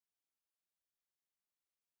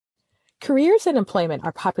Careers and employment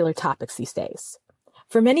are popular topics these days.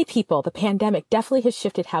 For many people, the pandemic definitely has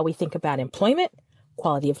shifted how we think about employment,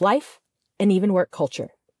 quality of life, and even work culture.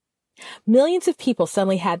 Millions of people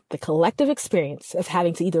suddenly had the collective experience of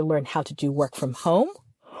having to either learn how to do work from home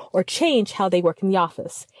or change how they work in the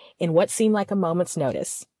office in what seemed like a moment's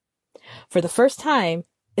notice. For the first time,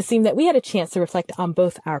 it seemed that we had a chance to reflect on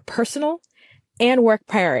both our personal and work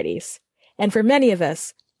priorities. And for many of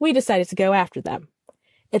us, we decided to go after them.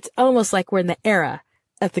 It's almost like we're in the era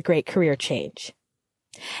of the great career change.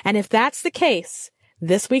 And if that's the case,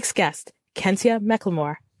 this week's guest, Kentia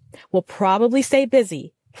McLemore, will probably stay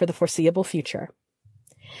busy for the foreseeable future.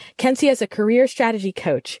 Kentia is a career strategy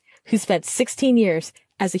coach who spent 16 years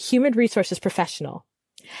as a human resources professional.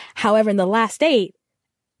 However, in the last 8,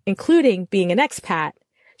 including being an expat,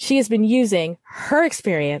 she has been using her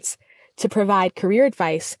experience to provide career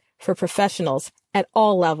advice for professionals at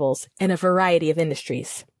all levels in a variety of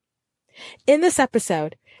industries. In this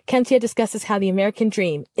episode, Kentia discusses how the American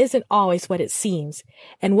dream isn't always what it seems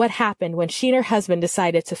and what happened when she and her husband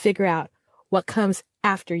decided to figure out what comes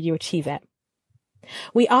after you achieve it.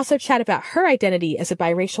 We also chat about her identity as a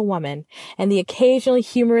biracial woman and the occasionally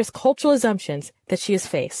humorous cultural assumptions that she has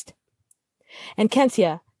faced. And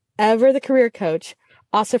Kentia, ever the career coach,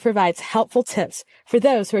 also provides helpful tips for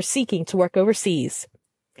those who are seeking to work overseas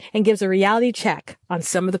and gives a reality check on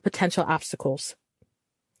some of the potential obstacles.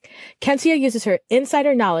 Kentia uses her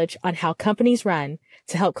insider knowledge on how companies run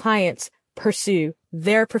to help clients pursue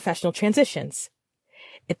their professional transitions.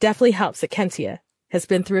 It definitely helps that Kentia has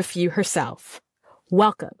been through a few herself.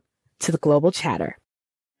 Welcome to the Global Chatter.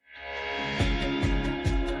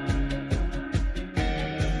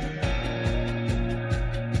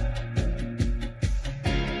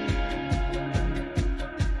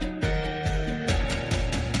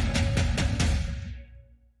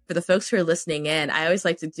 For the folks who are listening in, I always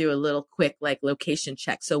like to do a little quick location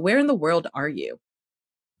check. So where in the world are you?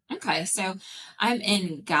 Okay, so I'm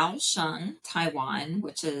in Kaohsiung, Taiwan,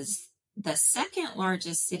 which is the second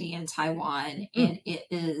largest city in Taiwan, and it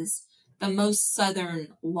is the most southern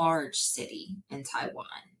large city in Taiwan.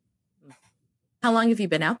 How long have you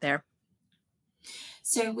been out there?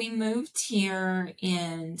 So we moved here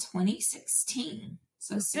in 2016,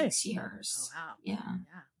 so 6 years. Oh, wow. Yeah.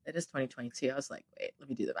 It is 2022. I was like, wait, let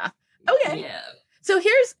me do the math. Okay. Yeah. So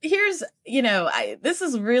here's this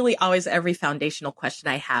is really always every foundational question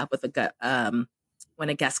I have with when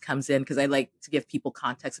a guest comes in, because I like to give people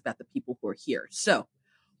context about the people who are here. So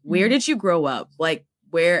where did you grow up? Like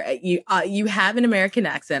where you have an American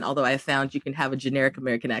accent, although I found you can have a generic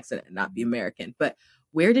American accent and not be American. But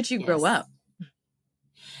where did you grow up?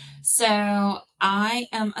 So I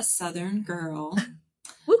am a Southern girl.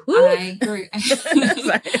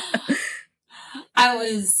 I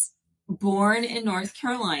was born in North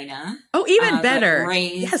Carolina. Oh, even better.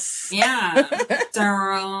 Raised, yes. Yeah.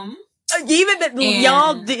 Durham.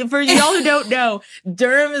 Y'all, for y'all who don't know,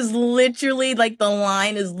 Durham is literally the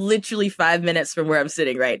line is literally 5 minutes from where I'm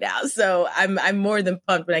sitting right now. So I'm more than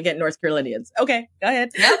pumped when I get North Carolinians. Okay, go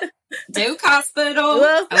ahead. Yep. Duke Hospital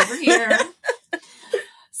over here.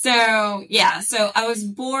 So, so I was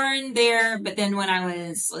born there, but then when I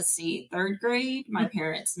was, 3rd grade, my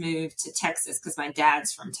parents moved to Texas because my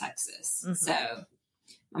dad's from Texas. Mm-hmm. So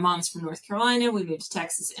my mom's from North Carolina. We moved to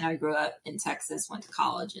Texas, and I grew up in Texas, went to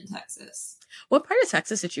college in Texas. What part of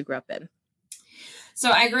Texas did you grow up in? So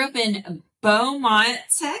I grew up in Beaumont,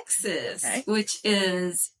 Texas, which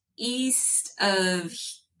is east of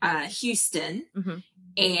Houston. Mm-hmm.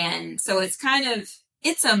 And so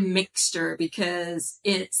it's a mixture because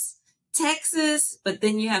it's Texas, but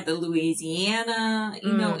then you have the Louisiana,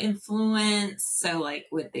 influence. So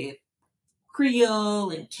with the Creole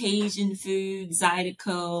and Cajun food, Zydeco,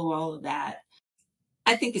 all of that.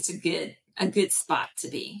 I think it's a good spot to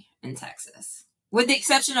be in Texas, with the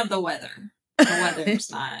exception of the weather. The weather's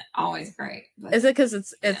not always great. But, is it because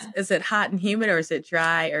is it hot and humid, or is it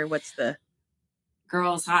dry, or what's the?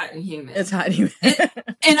 Girl's hot and humid. It's hot and humid.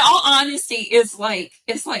 In all honesty, it's like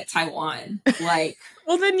Taiwan.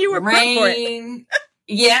 Well, then you were prepped for it.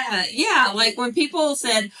 Yeah. Like when people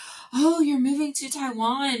said, "Oh, you're moving to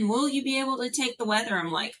Taiwan. Will you be able to take the weather?"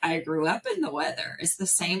 I'm like, I grew up in the weather. It's the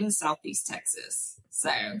same as Southeast Texas.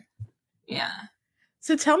 So, yeah.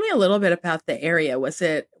 So tell me a little bit about the area. Was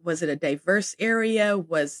it a diverse area?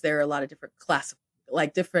 Was there a lot of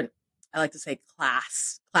different I like to say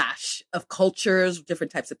clash of cultures,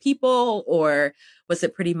 different types of people, or was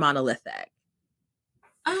it pretty monolithic?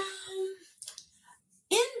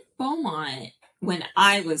 In Beaumont, when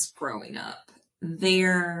I was growing up,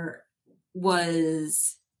 there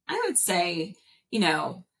was, I would say,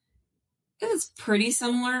 it was pretty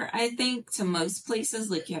similar, I think, to most places.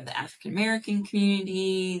 Like you have the African American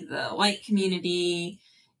community, the white community,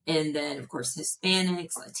 and then of course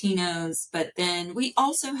Hispanics, Latinos. But then we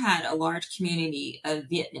also had a large community of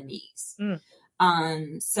Vietnamese.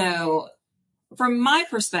 So from my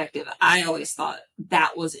perspective, I always thought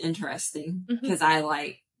that was interesting because I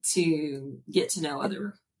like to get to know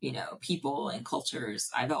other, people and cultures.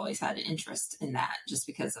 I've always had an interest in that just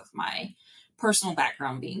because of my personal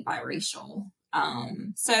background being biracial.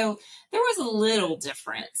 So there was a little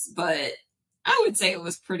difference, but I would say it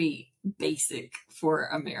was pretty basic for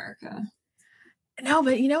America. No,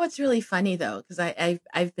 but what's really funny though, because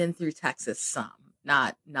I've been through Texas some,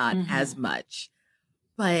 not as much,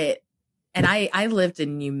 but and I lived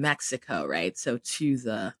in New Mexico, right? So to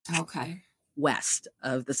the west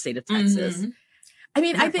of the state of Texas. I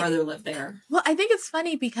mean, my brother lived there. Well, I think it's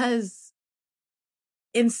funny because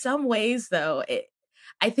in some ways, though,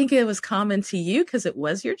 I think it was common to you because it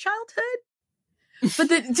was your childhood. But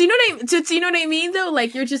do you know what I mean? Though,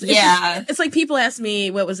 like you're just it's like people ask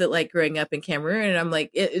me what was it like growing up in Cameroon, and I'm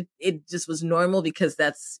like it just was normal because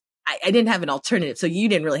I didn't have an alternative. So you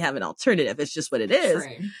didn't really have an alternative. It's just what it is.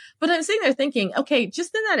 Right. But I'm sitting there thinking, okay,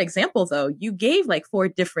 just in that example, though, you gave like 4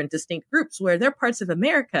 different distinct groups where there are parts of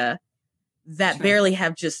America that barely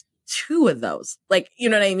have just 2 of those. Like, you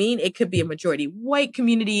know what I mean? It could be a majority white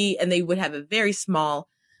community and they would have a very small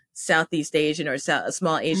Southeast Asian or a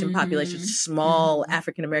small Asian population, small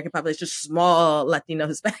African American population, small Latino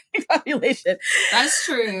Hispanic population. That's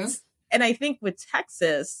true. And I think with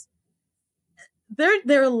Texas,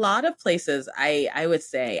 there are a lot of places I would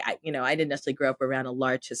say, I didn't necessarily grow up around a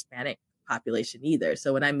large Hispanic population either.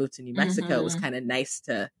 So when I moved to New Mexico, it was kind of nice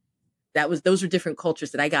those were different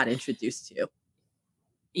cultures that I got introduced to.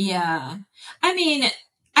 Yeah. I mean,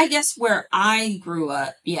 I guess where I grew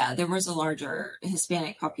up, there was a larger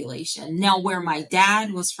Hispanic population. Now where my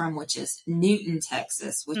dad was from, which is Newton,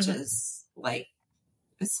 Texas, which is like,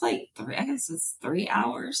 it's like 3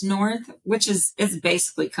 hours north, which it's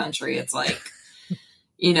basically country. It's like,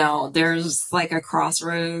 there's like a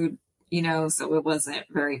crossroad, so it wasn't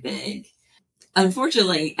very big.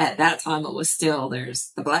 Unfortunately, at that time, it was still,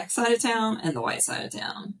 there's the black side of town and the white side of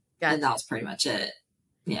town. Gotcha. And that was pretty much it.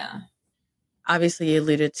 Yeah. Obviously, you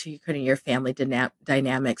alluded to kind of your family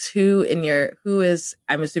dynamics. Who is,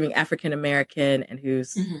 I'm assuming, African American and who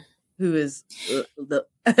is the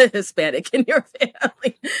Hispanic in your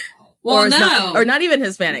family? Well, or not even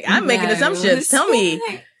Hispanic. I'm making assumptions. Tell me.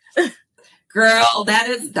 Girl,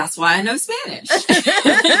 that's why I know Spanish.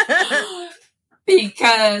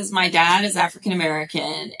 Because my dad is African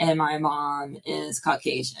American and my mom is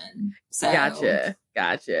Caucasian. So Gotcha.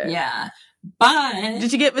 Yeah. But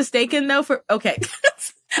did you get mistaken though okay.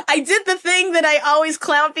 I did the thing that I always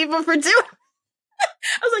clown people for doing.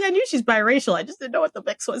 I was like, I knew she's biracial. I just didn't know what the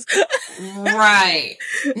mix was. Right.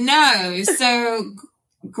 No. So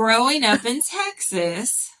growing up in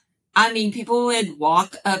Texas, I mean, people would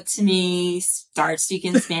walk up to me, start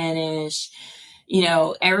speaking Spanish.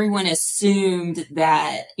 Everyone assumed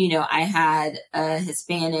that, I had a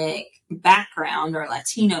Hispanic background or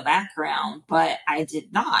Latino background, but I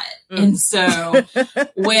did not. And so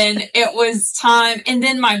when it was time, and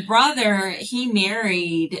then my brother, he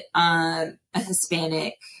married a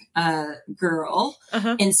Hispanic girl.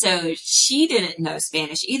 And so she didn't know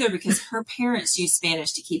Spanish either because her parents used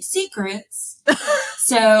Spanish to keep secrets.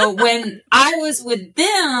 So when I was with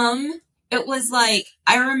them, it was like,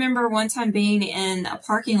 I remember one time being in a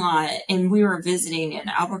parking lot and we were visiting in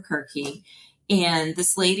Albuquerque and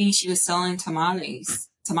this lady, she was selling tamales.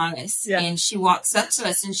 And she walks up to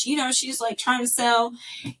us and she, she's like trying to sell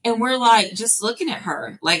and we're like, just looking at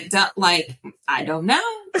her like, I don't know.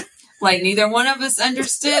 Like neither one of us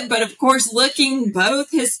understood, but of course looking both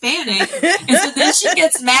Hispanic. And so then she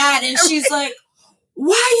gets mad and she's like,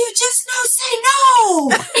 why you just no say no?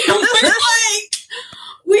 And we're like,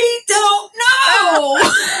 we don't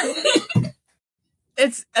know.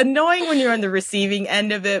 It's annoying when you're on the receiving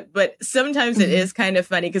end of it, but sometimes it is kind of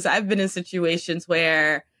funny because I've been in situations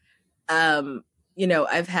where,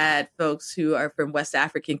 I've had folks who are from West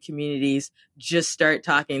African communities just start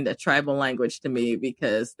talking the tribal language to me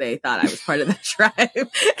because they thought I was part of the tribe.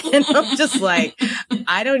 And I'm just like,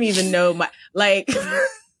 I don't even know I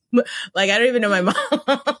don't even know my mom's.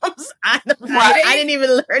 I didn't even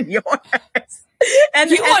learn yours. And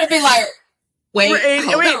you want to be like, wait.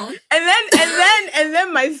 And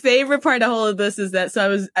then my favorite part of all of this is that, so I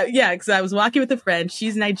was, because I was walking with a friend.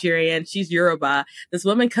 She's Nigerian. She's Yoruba. This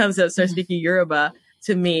woman comes up, starts speaking Yoruba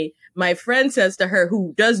to me. My friend says to her,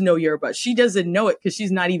 who does know Yoruba, she doesn't know it because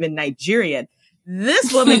she's not even Nigerian.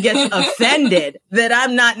 This woman gets offended that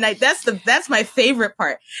I'm not nice. That's my favorite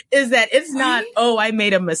part, is that it's not, oh, I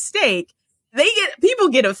made a mistake. People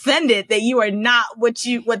get offended that you are not what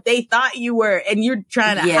they thought you were, and you're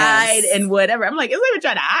trying to hide and whatever. I'm like, it's not even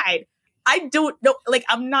trying to hide. I don't know. Like,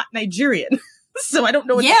 I'm not Nigerian, so I don't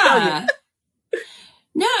know what to tell you.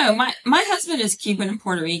 No, my husband is Cuban and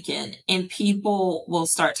Puerto Rican, and people will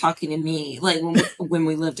start talking to me, like when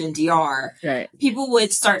we lived in DR, right. People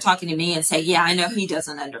would start talking to me and say, yeah, I know he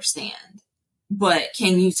doesn't understand, but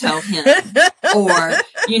can you tell him? Or,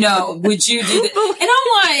 would you do that? And I'm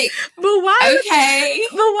like, but why? Okay.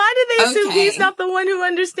 But why do they assume he's not the one who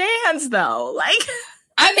understands, though? Like,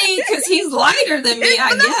 I mean, because he's lighter than me,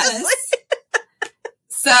 I guess.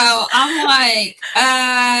 So I'm like,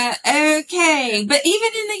 okay. But even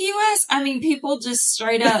in the US, I mean, people just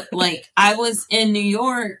straight up, like, I was in New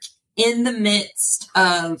York in the midst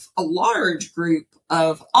of a large group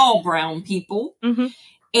of all brown people. Mm-hmm.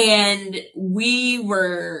 And we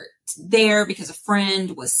were there because a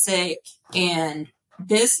friend was sick. And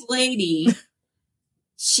this lady,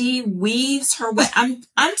 she weaves her way.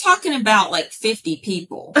 I'm talking about like 50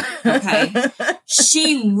 people. Okay.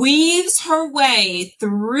 She weaves her way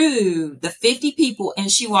through the 50 people,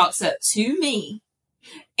 and she walks up to me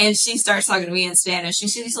and she starts talking to me in Spanish.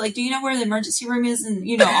 And she's like, do you know where the emergency room is?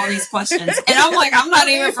 And all these questions. And I'm like, I'm not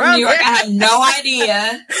even from New York. I have no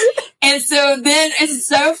idea. And so then it's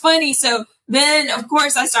so funny. So then, of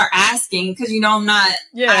course, I start asking because, I'm not,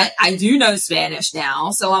 I do know Spanish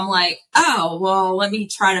now. So I'm like, oh, well, let me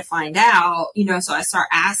try to find out, so I start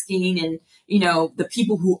asking, and, the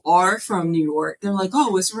people who are from New York, they're like,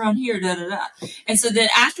 oh, it's around here, da, da, da. And so then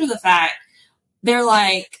after the fact, they're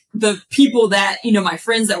like, the people that, my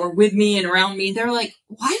friends that were with me and around me, they're like,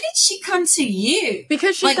 why did she come to you?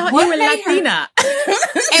 Because she thought you were Latina.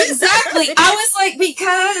 Exactly. I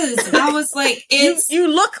was like, it's, you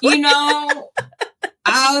look like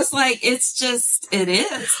I was like, it's just, it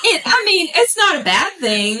is. It's not a bad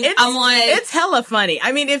thing. I'm like, it's hella funny.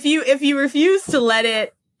 I mean, if you refuse to let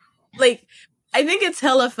it, like, I think it's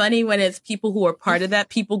hella funny when it's people who are part of that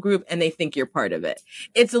people group and they think you're part of it.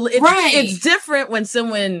 It's right. It's different when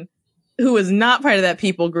someone who is not part of that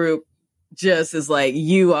people group just is like,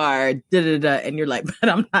 you are da-da-da, and you're like, but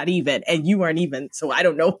I'm not even, and you aren't even, so I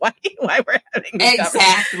don't know why we're having this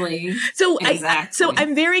Exactly. So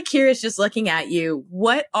I'm very curious, just looking at you,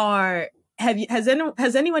 has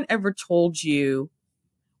anyone ever told you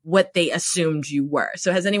what they assumed you were?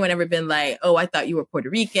 So has anyone ever been like, oh, I thought you were Puerto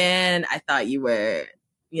Rican, I thought you were,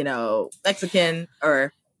 Mexican,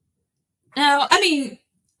 or? No, I mean,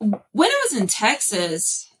 when I was in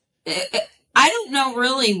Texas, I don't know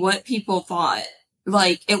really what people thought.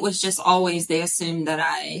 Like, it was just always, they assumed that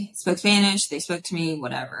I spoke Spanish, they spoke to me,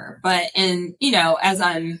 whatever. But, as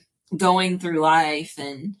I'm going through life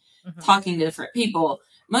and talking to different people,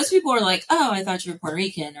 most people are like, oh, I thought you were Puerto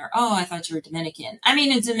Rican, or, oh, I thought you were Dominican. I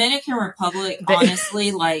mean, in Dominican Republic,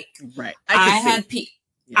 honestly, like, right. I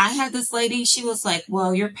had this lady, she was like,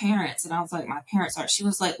 well, your parents. And I was like, my parents are. She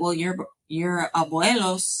was like, well, your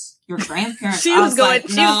abuelos, your grandparents. She was going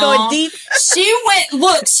deep. She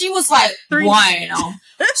was like, bueno.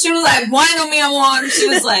 She was like, bueno, mi amor. She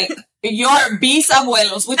was like, your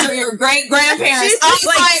bisabuelos, which are your great grandparents. I was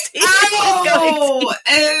like, oh,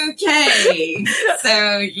 okay.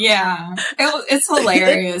 So yeah, it's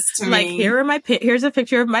hilarious to me. Like, here's a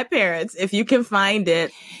picture of my parents. If you can find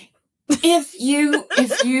it. If you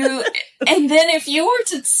were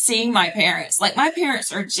to see my parents, like, my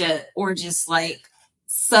parents are just like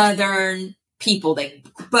Southern people. They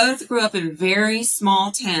both grew up in very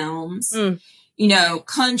small towns.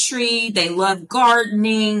 Country, they love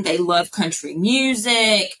gardening, they love country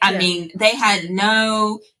music. I mean, they had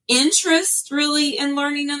no interest really in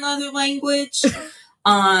learning another language.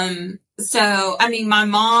 So, I mean, my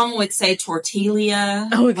mom would say tortilla.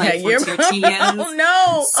 Okay, like, for tortillas. Oh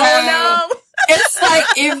no! So, oh no! It's like,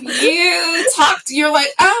 if you talk to, you're like,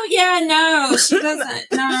 oh yeah, no, she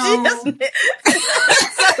doesn't. No.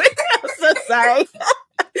 I'm so sorry.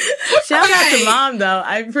 Shout out to mom, though.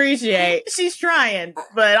 I appreciate. She's trying,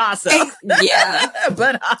 but awesome. Yeah.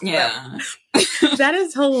 But awesome. Yeah. That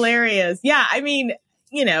is hilarious. Yeah, I mean,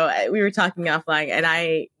 we were talking offline,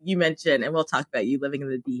 and you mentioned, and we'll talk about you living in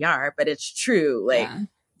the DR, but it's true. Like,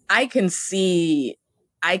 I can see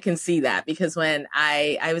that, because when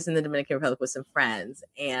I was in the Dominican Republic with some friends,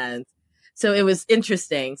 and so it was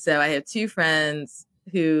interesting. So I have two friends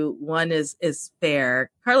who, one is fair,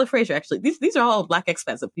 Carla Fraser, actually. These are all Black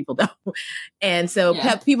expats that people know. And so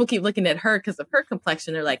people keep looking at her because of her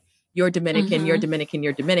complexion. They're like, you're Dominican, you're Dominican,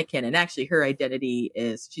 you're Dominican. And actually her identity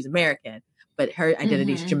is, she's American, but her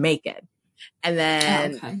identity is Jamaican. And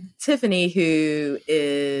then Tiffany, who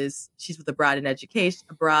she's with Abroad in Education,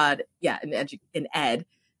 in ed.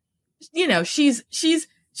 You know, she's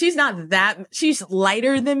not that, she's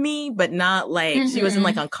lighter than me, but not like, she wasn't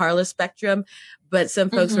like on Carla's spectrum. But some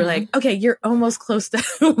folks were like, okay, you're almost close to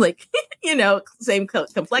like, you know, same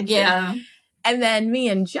complexion. Yeah. And then me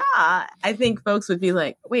and Ja, I think folks would be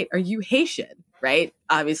like, wait, are you Haitian? Right?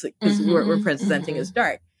 Obviously, because we're presenting as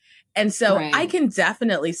dark. And so I can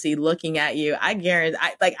definitely see looking at you. I guarantee,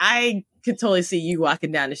 I could totally see you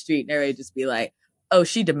walking down the street and everybody just be like, oh,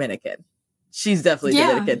 she Dominican. She's definitely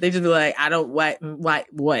Dominican. They just be like, I don't, what? Like,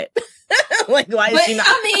 why is she not?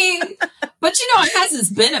 I mean, but you know, it has its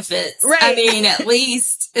benefits. Right. I mean, at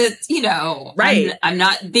least it's, you know, right. I'm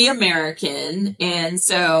not the American. And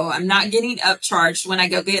so I'm not getting upcharged when I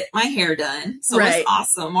go get my hair done. So it's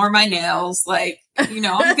awesome. Or my nails. Like, you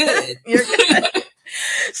know, I'm good. You're good.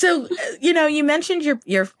 So, you know, you mentioned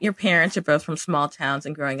your parents are both from small towns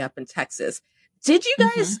and growing up in Texas. Did you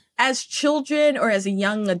guys, as children or as a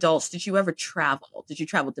young adults, did you ever travel? Did you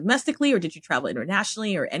travel domestically or did you travel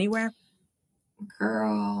internationally or anywhere?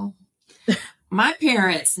 Girl, my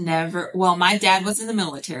parents never, well, my dad was in the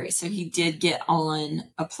military, so he did get on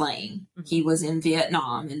a plane. He was in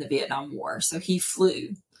Vietnam in the Vietnam War, so he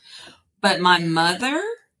flew. But my mother,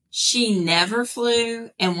 she never flew.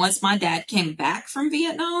 And once my dad came back from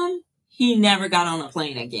Vietnam, he never got on a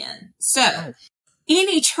plane again. So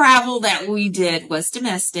any travel that we did was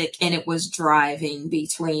domestic, and it was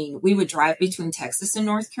we would drive between Texas and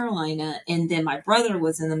North Carolina. And then my brother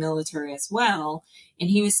was in the military as well, and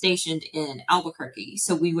he was stationed in Albuquerque.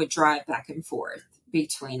 So we would drive back and forth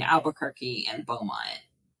between Albuquerque and Beaumont.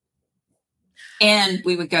 And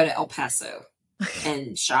we would go to El Paso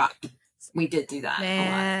and shop. We did do that.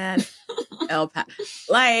 Man, El Paso.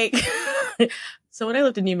 Like, so when I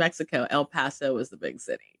lived in New Mexico, El Paso was the big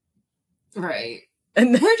city. Right.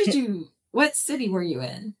 And what city were you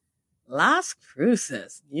in? Las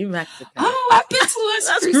Cruces, New Mexico. Oh, I've been to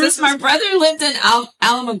Las Cruces. My brother lived in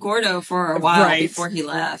Alamogordo for a while before he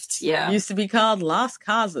left. Yeah. It used to be called Las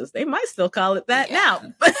Casas. They might still call it that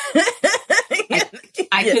now.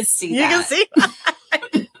 I could see that. You can see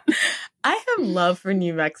I have love for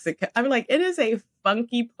New Mexico. I'm like, it is a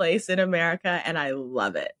funky place in America, and I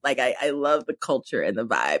love it. Like, I love the culture and the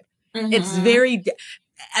vibe. It's very...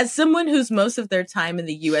 As someone who's most of their time in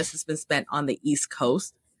the U.S. has been spent on the East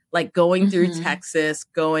Coast, like going through Texas,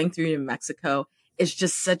 going through New Mexico, it's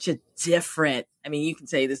just such a different, I mean, you can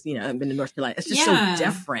say this, you know, I've been to North Carolina. It's just so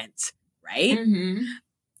different, right?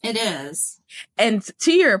 It is. And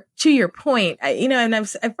to your point, and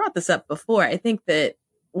I've brought this up before. I think that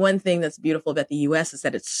one thing that's beautiful about the U.S. is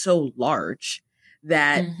that it's so large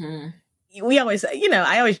that we always,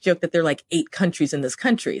 I always joke that there are like 8 countries in this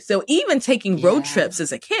country. So even taking road trips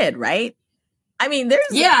as a kid, right? I mean,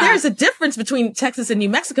 there's a difference between Texas and New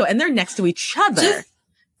Mexico, and they're next to each other.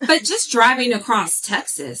 But just driving across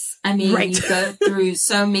Texas, I mean, you go through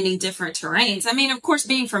so many different terrains. I mean, of course,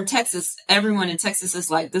 being from Texas, everyone in Texas is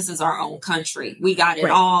like, this is our own country. We got it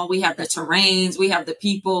all. We have the terrains. We have the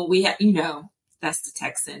people. We have, that's the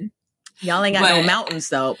Texan. Y'all ain't got no mountains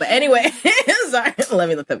though. But anyway, sorry. Let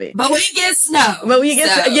me look at it. But we get snow.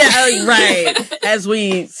 Right. As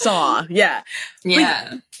we saw. Yeah.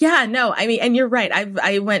 Yeah. No, I mean, and you're right.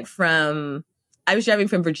 I was driving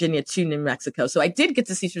from Virginia to New Mexico. So I did get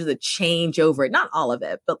to see sort of the change over it. Not all of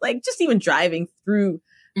it, but like just even driving through,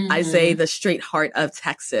 I say, the straight heart of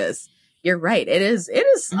Texas. You're right. It is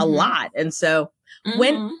a lot. And so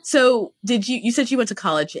you said you went to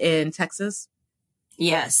college in Texas?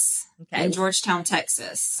 Yes. Okay. In Georgetown,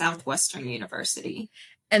 Texas, Southwestern University.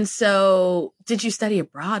 And so did you study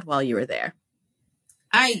abroad while you were there?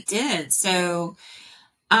 I did. So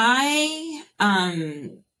I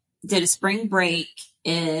did a spring break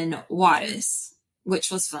in Juarez, which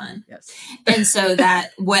was fun. Yes. And so that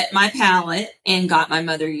whet my palate and got my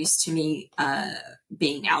mother used to me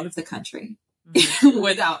being out of the country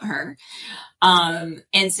without her.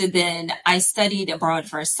 And so then I studied abroad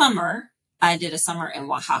for a summer. I did a summer in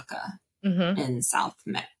Oaxaca in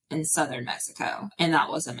southern Mexico, and that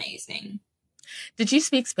was amazing. Did you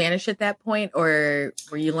speak Spanish at that point, or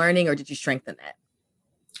were you learning, or did you strengthen it?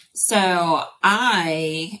 So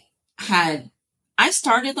I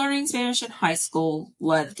started learning Spanish in high school,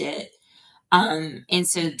 loved it, and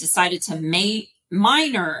so decided to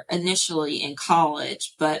minor initially in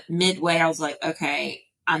college, but midway I was like, okay,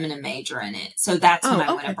 I'm going to major in it. So that's when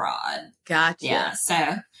I went abroad. Gotcha. Yeah.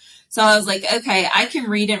 So I was like, okay, I can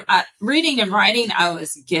read and reading and writing. I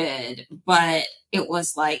was good, but it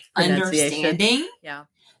was like understanding. Yeah.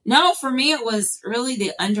 No, for me, it was really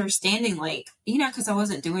the understanding, like, because I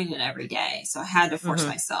wasn't doing it every day. So I had to force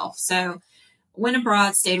myself. So went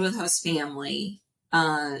abroad, stayed with host family,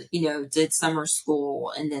 did summer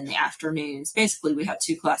school, and then the afternoons, basically we had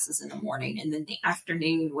 2 classes in the morning, and then the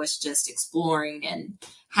afternoon was just exploring and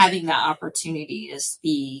having that opportunity to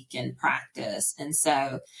speak and practice. And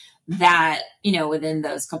so that, within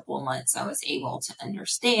those couple of months, I was able to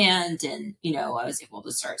understand, and, I was able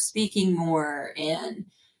to start speaking more. And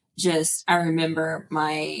I remember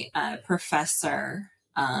my professor,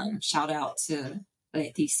 shout out to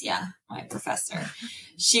Leticia, my professor.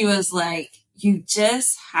 She was like, you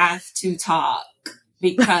just have to talk,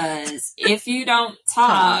 because if you don't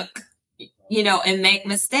talk, and make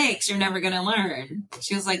mistakes, you're never going to learn.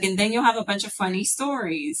 She was like, and then you'll have a bunch of funny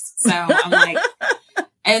stories. So I'm like,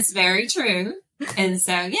 it's very true. And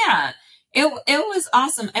so, yeah, it was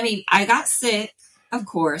awesome. I mean, I got sick, of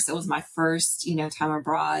course. It was my first, time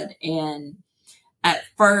abroad. And at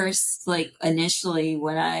first, like initially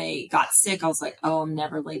when I got sick, I was like, oh, I'm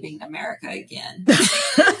never leaving America again.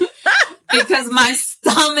 Because my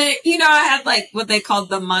stomach, I had like what they called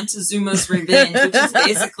the Montezuma's revenge, which is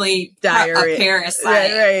basically diarrhea, a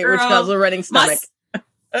parasite. Right, Girl, which causes a running stomach.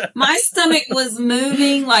 My stomach was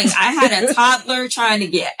moving like I had a toddler trying to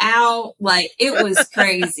get out. Like it was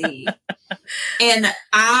crazy. And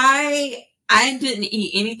I didn't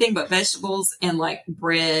eat anything but vegetables and like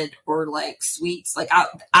bread or like sweets. Like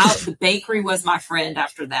out the bakery was my friend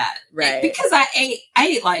after that. Right. Because I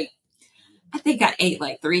think I ate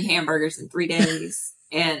like 3 hamburgers in 3 days,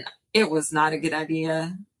 and it was not a good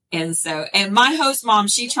idea. And so, and my host mom,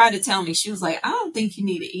 she tried to tell me, she was like, I don't think you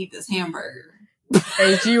need to eat this hamburger.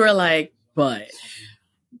 And you were like, but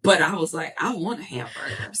I was like, I want a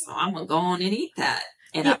hamburger, so I'm going to go on and eat that.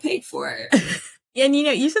 And I paid for it. And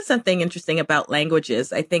you said something interesting about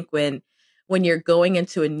languages. I think when you're going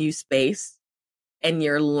into a new space and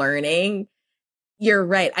you're learning, you're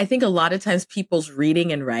right. I think a lot of times people's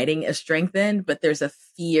reading and writing is strengthened, but there's a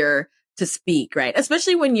fear to speak, right?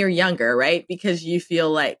 Especially when you're younger, right? Because you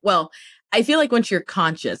feel like, I feel like once you're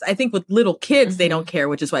conscious, I think with little kids, they don't care,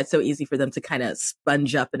 which is why it's so easy for them to kind of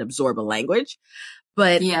sponge up and absorb a language.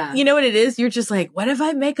 But you know what it is? You're just like, what if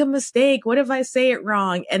I make a mistake? What if I say it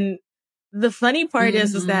wrong? And the funny part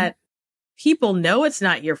is that people know it's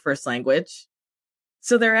not your first language.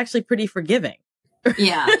 So they're actually pretty forgiving.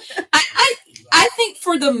 Yeah. I think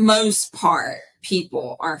for the most part,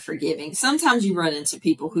 people are forgiving. Sometimes you run into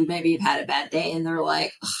people who maybe have had a bad day and they're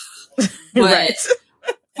like, ugh. But right.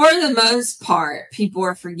 For the most part, people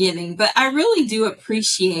are forgiving. But I really do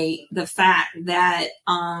appreciate the fact that,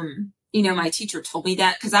 my teacher told me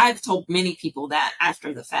that, because I've told many people that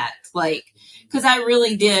after the fact, like, because I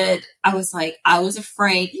really did. I was like, I was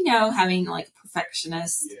afraid, having like a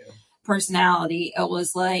perfectionist personality. It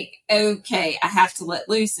was like, okay, I have to let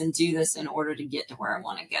loose and do this in order to get to where I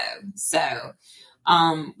want to go. So,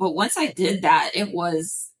 but once I did that, it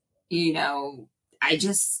was, I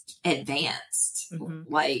just advanced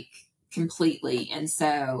like completely. And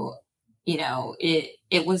so,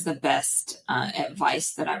 it was the best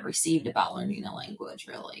advice that I've received about learning a language,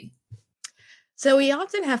 really. So we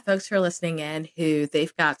often have folks who are listening in who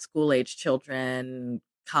they've got school-age children,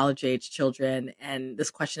 college-age children, and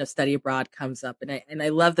this question of study abroad comes up. And I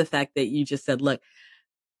love the fact that you just said, look,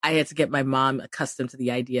 I had to get my mom accustomed to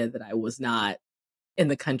the idea that I was not in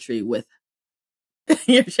the country with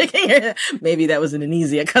you're shaking your head. Maybe that wasn't an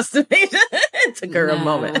easy accustomation. It took her a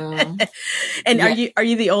moment. And are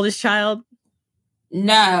you the oldest child?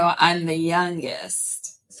 No, I'm the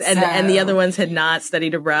youngest. And the other ones had not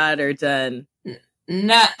studied abroad or done.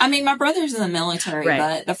 No, I mean, my brother's in the military, right.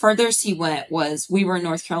 But the furthest he went we were in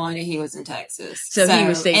North Carolina. He was in Texas. So he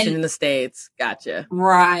was stationed in the States. Gotcha.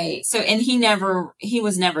 Right. So, and he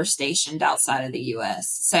was never stationed outside of the U.S.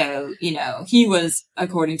 So, he was,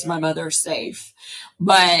 according to my mother, safe.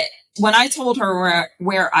 But when I told her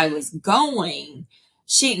where I was going,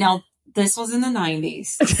 now this was in the 90s.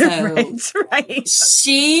 So right.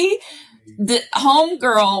 The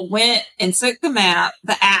homegirl went and took the map,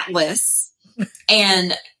 the atlas,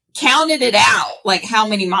 and counted it out, like how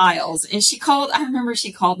many miles. And I remember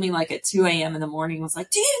she called me like at 2 a.m. in the morning, was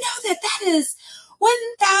like, do you know that is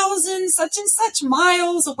 1,000 such and such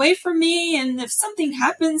miles away from me? And if something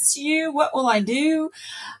happens to you, what will I do?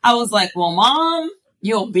 I was like, well, Mom,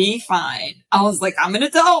 you'll be fine. I was like, I'm an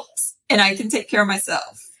adult and I can take care of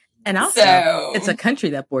myself. And also, it's a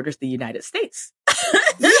country that borders the United States.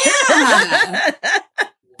 Yeah.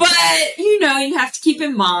 But, you have to keep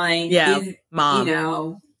in mind,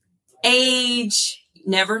 Mom, age,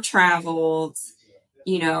 never traveled,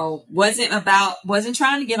 wasn't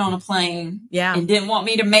trying to get on a plane. Yeah. And didn't want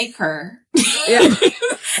me to make her. Yeah.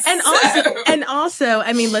 And also,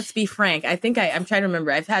 I mean, let's be frank. I think I'm trying to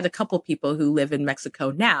remember. I've had a couple people who live in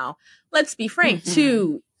Mexico now. Let's be frank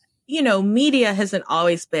too. Media hasn't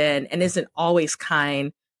always been and isn't always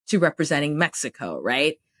kind to representing Mexico,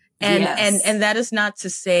 right? And and that is not to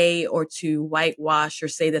say or to whitewash or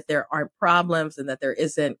say that there aren't problems and that there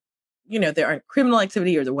isn't, there aren't criminal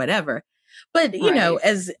activity or whatever. But,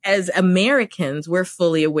 as Americans, we're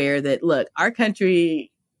fully aware that, look, our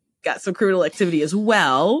country got some criminal activity as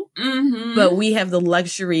well, but we have the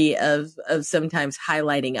luxury of sometimes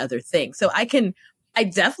highlighting other things. So I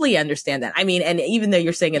definitely understand that. I mean, and even though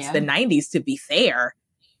you're saying it's the 90s, to be fair,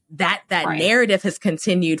 that narrative has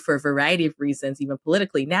continued for a variety of reasons, even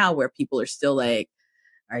politically now, where people are still like,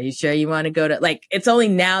 are you sure you want to go to, like, it's only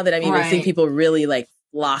now that I'm even seeing people really like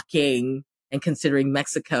flocking and considering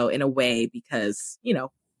Mexico in a way because,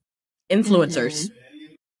 influencers.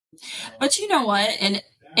 But you know what?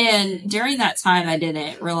 And during that time, I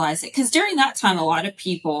didn't realize it because during that time, a lot of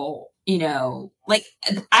people, like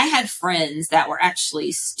I had friends that were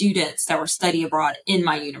actually students that were study abroad in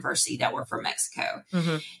my university that were from Mexico.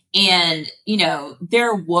 And,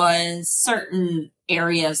 there was certain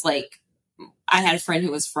areas like I had a friend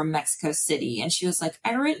who was from Mexico City and she was like,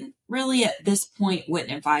 I really at this point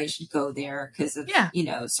wouldn't advise you go there because of,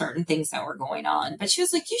 certain things that were going on. But she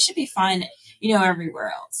was like, you should be fine,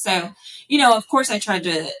 everywhere else. So, of course I tried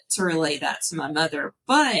to relay that to my mother.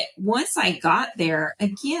 But once I got there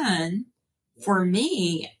again, for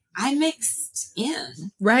me, I mixed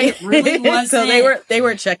in. Right. It really wasn't. So they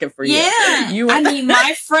were checking for you. Yeah. I mean,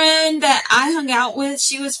 my friend that I hung out with,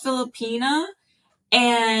 she was Filipina.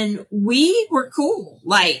 And we were cool.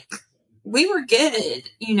 Like, we were good,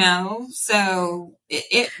 so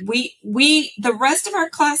the rest of our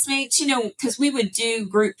classmates, cause we would do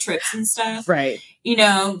group trips and stuff. Right.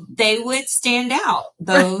 They would stand out,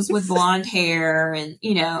 those with blonde hair and,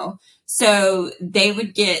 so they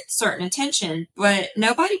would get certain attention, but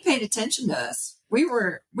nobody paid attention to us. We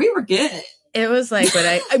were good. It was like when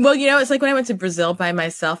it's like when I went to Brazil by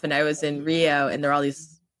myself and I was in Rio and there are all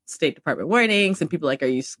these State Department warnings and people like, are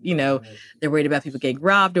you, they're worried about people getting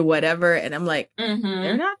robbed or whatever. And I'm like,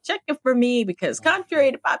 they're not checking for me because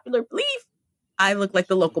contrary to popular belief, I look like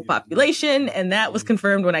the local population. And that was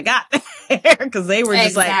confirmed when I got there because they were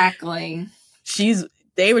just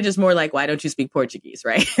they were just more like, why don't you speak Portuguese?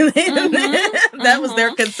 Right. That was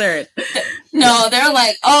their concern. No, they're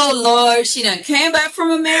like, oh Lord, she done came back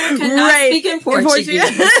from America not speaking Portuguese.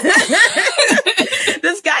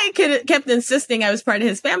 This guy kept insisting I was part of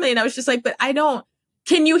his family. And I was just like, but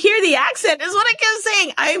can you hear the accent is what I kept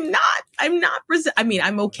saying. I'm not Brazilian. I mean,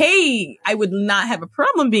 I'm okay. I would not have a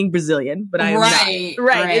problem being Brazilian, but I am not.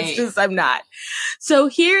 Right. It's just, I'm not. So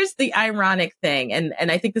here's the ironic thing. And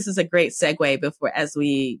I think this is a great segue as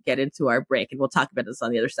we get into our break and we'll talk about this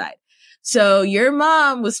on the other side. So your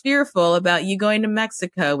mom was fearful about you going to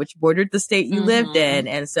Mexico, which bordered the state you lived in,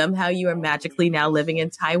 and somehow you are magically now living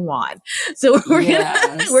in Taiwan. So we're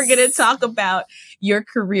gonna talk about your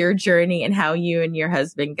career journey and how you and your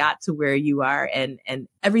husband got to where you are and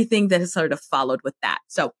everything that has sort of followed with that.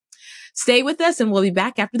 So stay with us and we'll be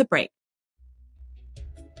back after the break.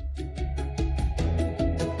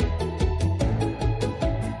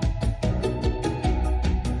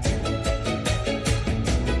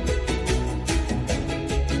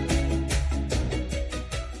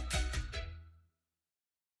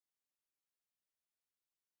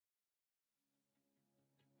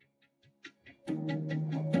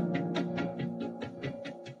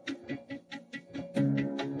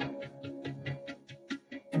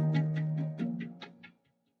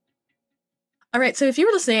 All right. So if you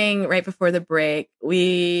were listening right before the break,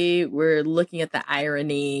 we were looking at the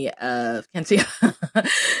irony of Kentia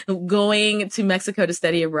going to Mexico to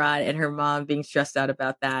study abroad and her mom being stressed out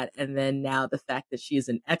about that. And then now the fact that she is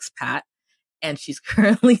an expat and she's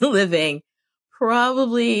currently living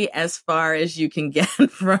probably as far as you can get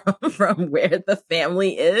from where the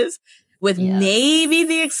family is, with maybe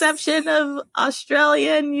the exception of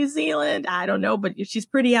Australia and New Zealand. I don't know, but she's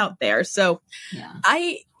pretty out there. So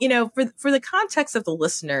for the context of the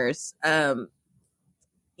listeners, I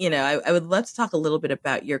would love to talk a little bit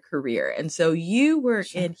about your career. And so you were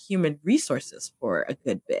in human resources for a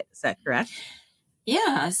good bit. Is that correct?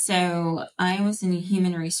 Yeah. So I was in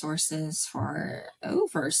human resources for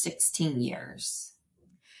over 16 years.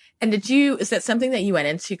 And is that something that you went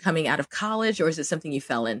into coming out of college, or is it something you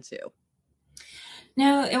fell into?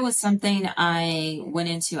 No, it was something I went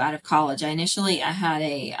into out of college. I had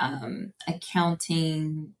a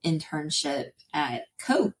accounting internship at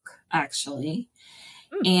Coke, actually.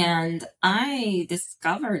 And I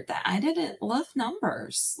discovered that I didn't love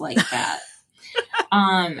numbers like that.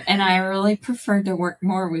 And I really preferred to work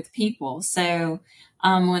more with people. So,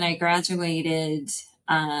 when I graduated,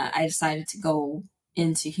 I decided to go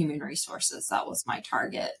into human resources. That was my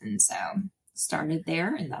target. And so started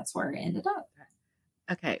there, and that's where I ended up.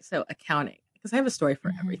 Okay. So accounting, because I have a story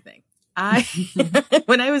for everything.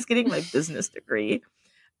 When I was getting my business degree,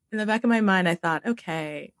 in the back of my mind, I thought,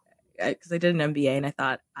 okay, because I did an MBA, and I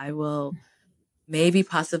thought I will maybe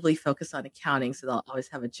possibly focus on accounting so they'll always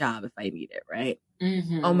have a job if I need it, right?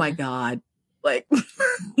 Oh my God. Like,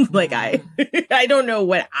 like I don't know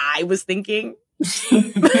what I was thinking.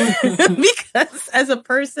 Because as a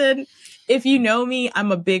person, if you know me,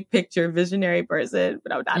 I'm a big picture visionary person,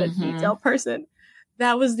 but I'm not a detail person.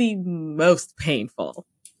 That was the most painful.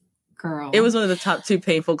 Girl. It was one of the top 2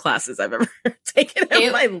 painful classes I've ever taken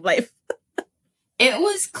in my life. It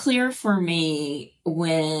was clear for me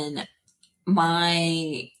when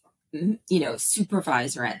my,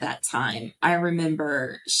 supervisor at that time, I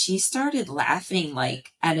remember she started laughing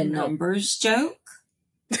like at a numbers joke.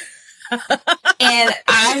 And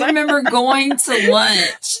I remember going to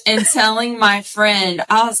lunch and telling my friend,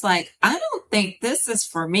 I was like, I don't think this is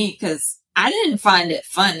for me because I didn't find it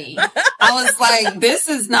funny. I was like,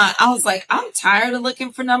 I'm tired of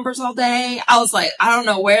looking for numbers all day. I was like, I don't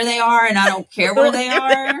know where they are and I don't care where they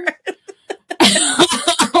are.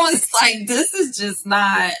 I was like, this is just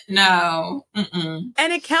not, no. Mm-mm.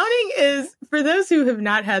 And accounting is, for those who have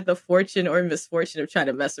not had the fortune or misfortune of trying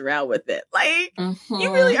to mess around with it, like,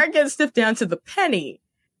 you really are getting stuff down to the penny.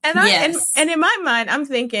 And and in my mind, I'm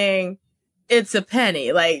thinking, it's a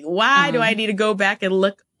penny. Like, why do I need to go back and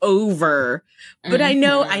look over? But I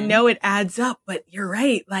know it adds up, but you're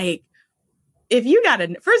right. Like, if you got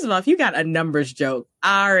a numbers joke,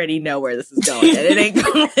 I already know where this is going. And it ain't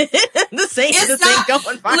going. This ain't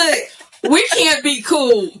going far. Look, we can't be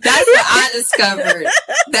cool. That's what I discovered.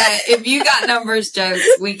 That if you got numbers jokes,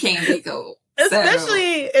 we can't be cool.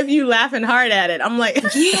 Especially if you laughing hard at it. I'm like,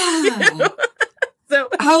 yeah. So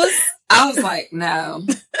I was like, no.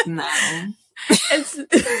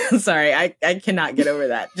 Sorry, I cannot get over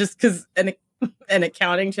that. Just because an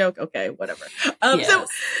accounting joke. Okay, whatever. Yes.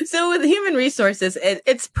 So with human resources,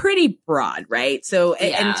 it's pretty broad, right? So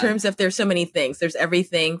in terms of, there's so many things. There's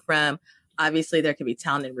everything from, obviously there could be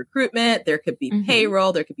talent and recruitment. There could be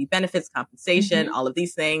payroll. There could be benefits, compensation, all of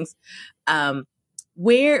these things.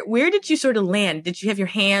 Where did you sort of land? Did you have your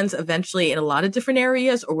hands eventually in a lot of different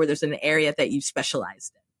areas, or were there an area that you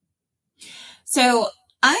specialized in? So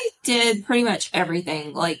I did pretty much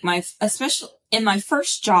everything. Like in my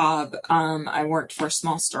first job, I worked for a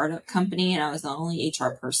small startup company, and I was the only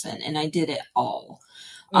HR person, and I did it all,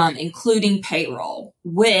 including payroll,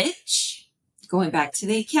 which, going back to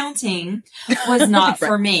the accounting, was not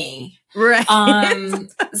for me. Right.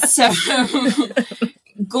 So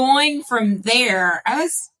going from there, I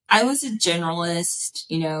was a generalist,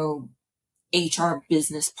 HR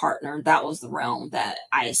business partner. That was the realm that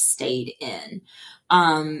I stayed in.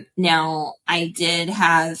 Now I did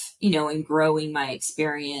have, in growing my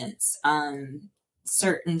experience,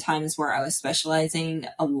 certain times where I was specializing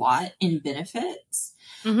a lot in benefits,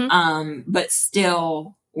 but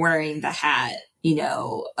still wearing the hat,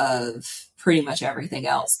 of pretty much everything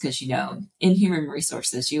else. Cause, in human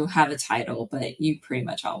resources, you have a title, but you pretty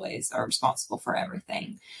much always are responsible for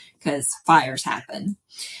everything because fires happen.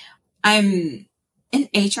 I'm an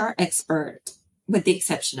HR expert with the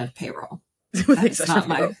exception of payroll. That is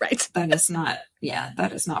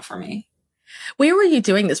not for me. Where were you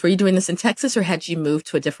doing this? Were you doing this in Texas, or had you moved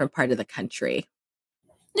to a different part of the country?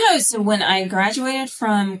 No. So when I graduated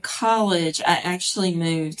from college, I actually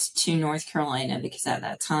moved to North Carolina because at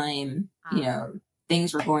that time,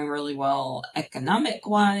 things were going really well economic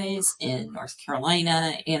wise in North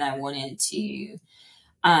Carolina. And I wanted to,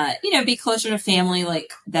 be closer to family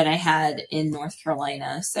like that I had in North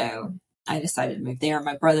Carolina. So I decided to move there.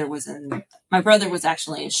 My brother was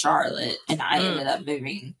actually in Charlotte, and I ended up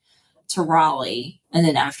moving to Raleigh. And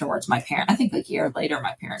then afterwards, I think a year later,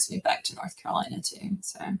 my parents moved back to North Carolina too.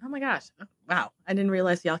 So, oh my gosh. Wow. I didn't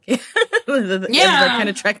realize y'all came kind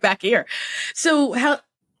of trek back here. So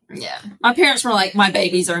my parents were like, my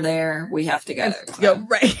babies are there. We have to go. Go,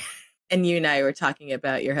 right. And you and I were talking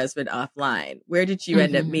about your husband offline. Where did you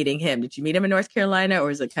end up meeting him? Did you meet him in North Carolina, or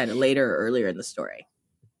was it kind of later or earlier in the story?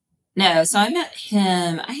 No, so I met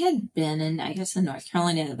him. I had been in North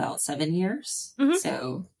Carolina about 7 years.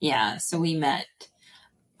 So so we met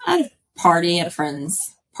at a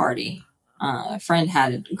friend's party. A friend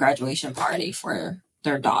had a graduation party for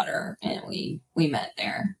their daughter, and we met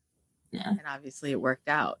there. Yeah. And obviously it worked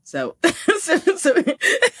out. So, so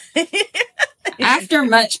after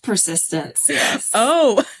much persistence, yes.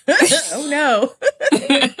 Oh, oh no.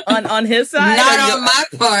 on his side? Not on my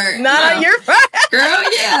part. Not on your part. Girl,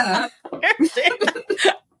 yeah.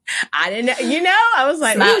 I didn't know, I was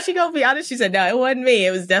like, oh, she gonna be honest. She said, no, it wasn't me.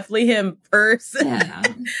 It was definitely him.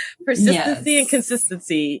 Persistency and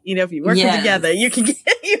consistency. If you work together, you can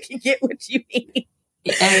get what you need.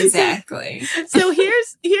 Exactly. So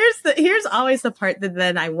here's always the part that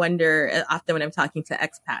then I wonder often when I'm talking to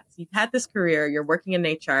expats. You've had this career, you're working in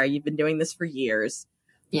HR, you've been doing this for years.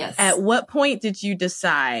 Yes. At what point did you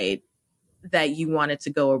decide that you wanted to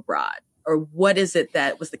go abroad? Or what is it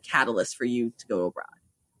that was the catalyst for you to go abroad?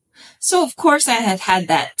 So, of course, I had had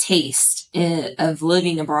that taste of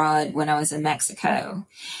living abroad when I was in Mexico.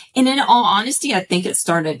 And in all honesty, I think it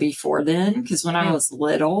started before then, because when I was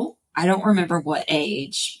little, I don't remember what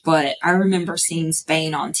age, but I remember seeing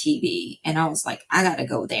Spain on TV, and I was like, I got to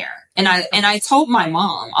go there. And I told my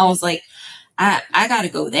mom, I was like, I got to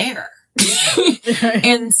go there.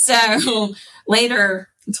 And so later,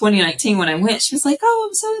 in 2019, when I went, she was like, oh,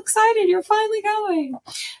 I'm so excited. You're finally going.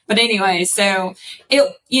 But anyway, so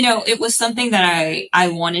it was something that I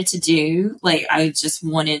wanted to do. Like, I just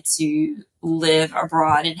wanted to live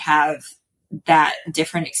abroad and have that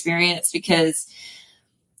different experience because,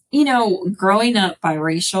 growing up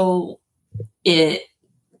biracial, it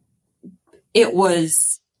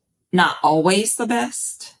was not always the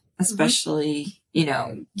best, especially,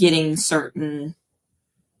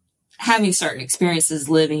 having certain experiences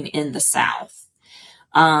living in the South.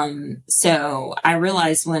 So I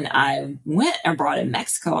realized when I went abroad in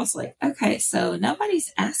Mexico, I was like, okay, so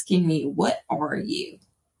nobody's asking me, what are you?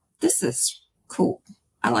 This is cool.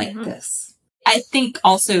 I like this. I think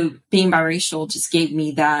also being biracial just gave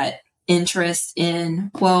me that interest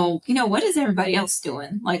in, well, what is everybody else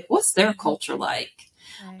doing? Like, what's their culture like?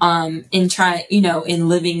 Right. In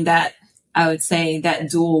living that, I would say, that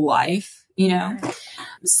dual life. Right.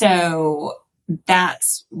 So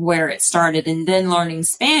that's where it started. And then learning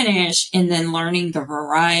Spanish and then learning the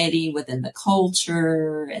variety within the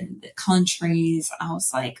culture and the countries. I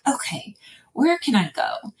was like, okay, where can I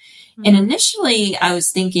go? Mm-hmm. And initially I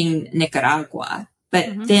was thinking Nicaragua,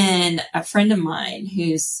 but then a friend of mine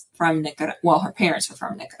who's from Nicaragua, her parents were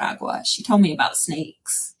from Nicaragua. She told me about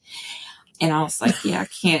snakes. And I was like, yeah, I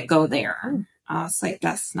can't go there. I was like,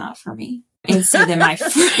 that's not for me. And so then my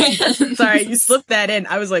friend, sorry, you slipped that in.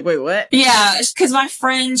 I was like, wait, what? Yeah, because my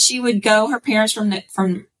friend, she would go. Her parents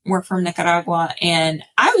were from Nicaragua, and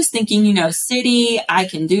I was thinking, city, I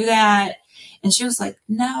can do that. And she was like,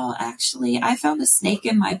 no, actually, I found a snake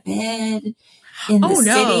in my bed in the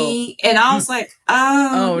city, and I was like,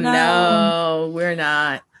 oh no, we're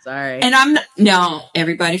not. Sorry. And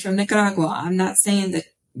everybody from Nicaragua. I'm not saying that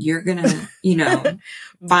you're gonna,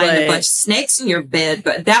 find a bunch of snakes in your bed,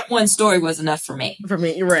 but that one story was enough for me. For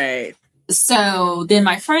me, right. So then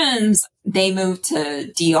my friends, they moved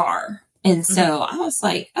to DR. And so I was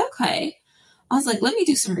like, okay. I was like, let me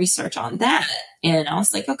do some research on that. And I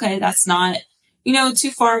was like, okay, that's not,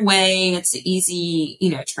 too far away. It's an easy,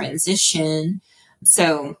 transition.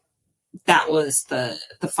 So that was the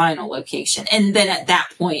final location. And then at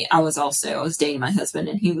that point, I was dating my husband,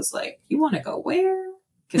 and he was like, you want to go where?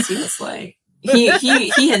 Because he was like,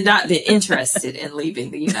 he had not been interested in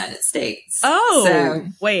leaving the United States. Oh, so,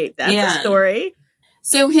 wait, that's a story.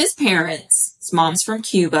 So his parents, his mom's from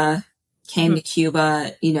Cuba, came to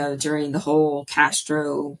Cuba, during the whole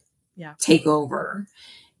Castro takeover.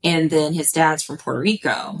 And then his dad's from Puerto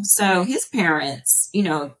Rico. So his parents,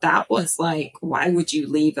 that was like, why would you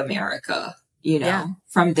leave America,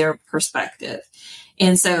 from their perspective?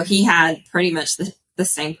 And so he had pretty much the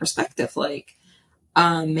same perspective, like,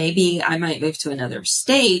 maybe I might move to another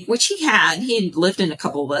state, which he had lived in a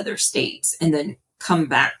couple of other states and then come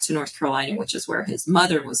back to North Carolina, which is where his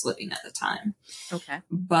mother was living at the time. Okay.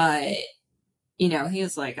 But, he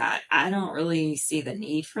was like, I don't really see the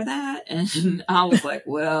need for that. And I was like,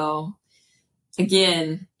 well,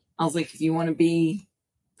 again, I was like, if you want to be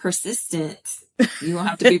persistent, you will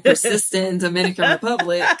have to be persistent in Dominican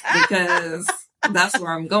Republic because that's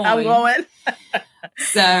where I'm going.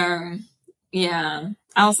 So, yeah,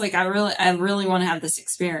 I was like, I really want to have this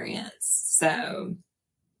experience. So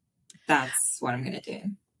that's what I'm going to do.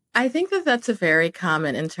 I think that's a very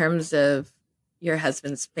common in terms of your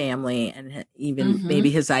husband's family and even maybe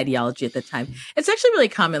his ideology at the time. It's actually really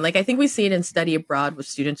common. Like, I think we see it in study abroad with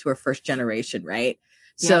students who are first generation, right?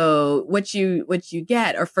 Yeah. So what you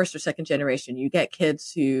get, or first or second generation, you get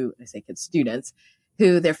kids who, I say kids, students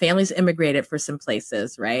who their families immigrated for some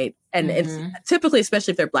places, right? And it's typically,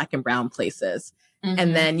 especially if they're Black and brown places.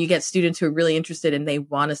 And then you get students who are really interested and they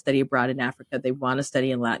want to study abroad in Africa. They want to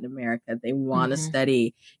study in Latin America. They want to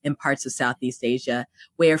study in parts of Southeast Asia,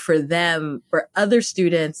 where for them, for other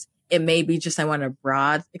students, it may be just, I want a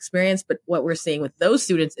broad experience. But what we're seeing with those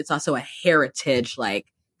students, it's also a heritage, like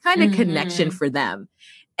kind of connection for them.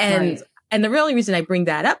 And the only reason I bring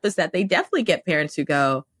that up is that they definitely get parents who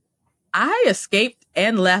go, I escaped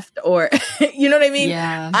and left, or, you know what I mean?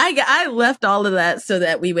 Yeah. I left all of that so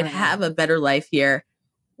that we would have a better life here.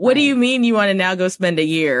 What do you mean you want to now go spend a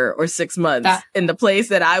year or 6 months in the place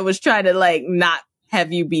that I was trying to like not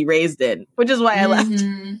have you be raised in, which is why I left.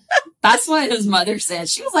 That's what his mother said.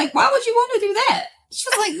 She was like, why would you want to do that? She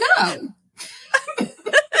was like, no.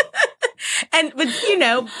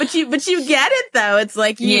 but you get it though. It's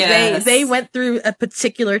like they went through a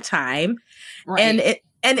particular time, and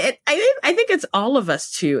I think it's all of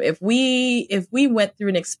us too. If we went through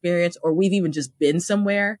an experience, or we've even just been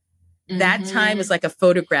somewhere, that time is like a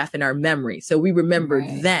photograph in our memory. So we remember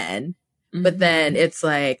then, but then it's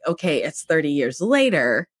like, okay, it's 30 years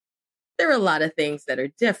later. There are a lot of things that are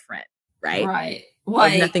different, right? Right.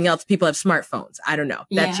 Like, if nothing else, people have smartphones. I don't know.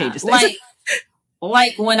 That changes things.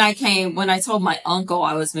 Like when I told my uncle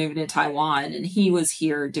I was moving to Taiwan, and he was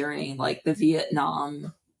here during like the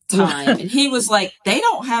Vietnam time, and he was like, they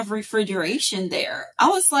don't have refrigeration there. I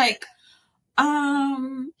was like,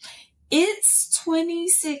 it's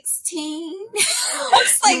 2016.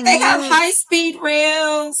 It's like they have high-speed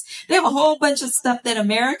rails. They have a whole bunch of stuff that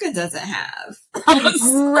America doesn't have.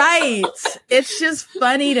 Right. It's just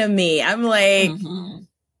funny to me. I'm like,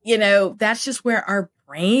 that's just where our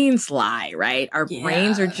brains lie, right? Our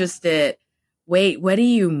brains are just wait, what do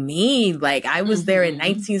you mean? Like, I was there in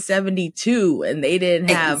 1972 and they didn't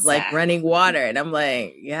have like running water. And I'm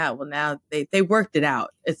like, yeah, well now they worked it out.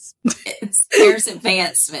 There's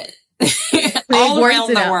advancement all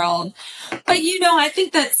around the world. But I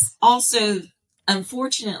think that's also,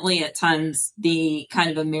 unfortunately, at times the kind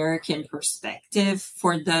of American perspective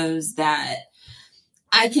for those that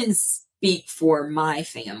I can speak for my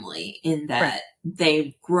family in that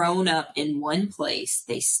they've grown up in one place,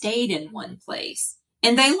 they stayed in one place,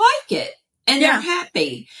 and they like it, and they're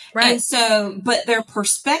happy. Right. And so, but their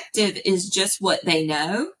perspective is just what they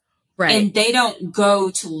know. Right. And they don't go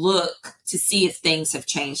to look to see if things have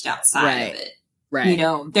changed outside of it. Right.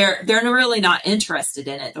 They're really not interested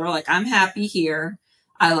in it. They're like, I'm happy here.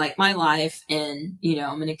 I like my life, and,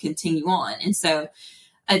 I'm going to continue on. And so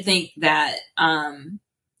I think that,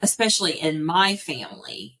 especially in my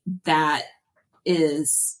family, that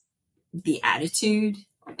is the attitude.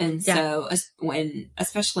 And so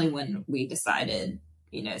especially when we decided,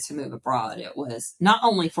 to move abroad, it was not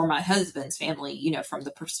only for my husband's family, from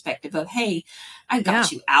the perspective of, hey, I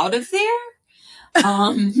got you out of there.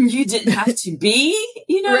 You didn't have to be,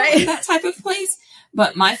 in that type of place.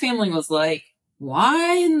 But my family was like,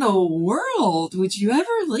 why in the world would you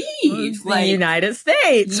ever leave? The United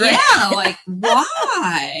States, right? Yeah, like,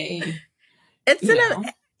 why? It's and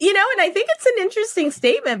I think it's an interesting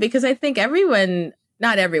statement, because I think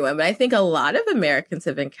not everyone, but I think a lot of Americans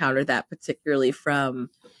have encountered that, particularly from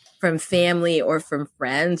family or from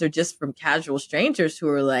friends or just from casual strangers who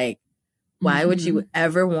are like, why would you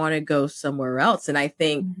ever want to go somewhere else? And I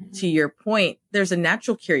think, to your point, there's a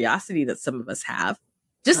natural curiosity that some of us have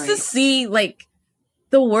just to see, like,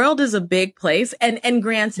 the world is a big place. And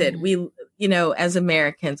granted, we, as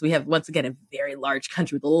Americans, we have, once again, a very large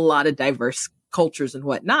country with a lot of diverse cultures and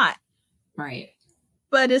whatnot. Right.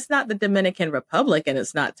 But it's not the Dominican Republic, and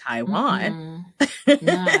it's not Taiwan.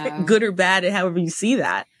 No. Good or bad, however you see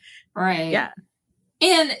that. Right. Yeah.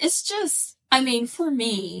 And it's just, for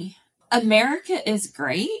me, America is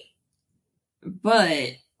great, but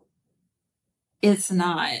it's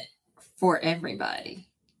not for everybody.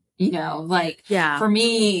 For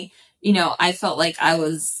me, I felt like I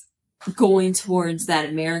was going towards that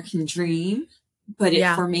American dream, but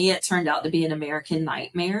for me, it turned out to be an American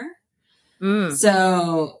nightmare.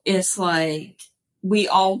 So it's like we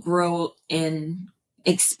all grow and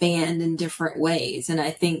expand in different ways. And I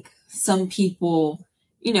think some people,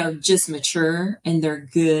 just mature and they're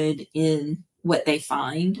good in what they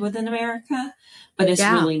find within America, but it's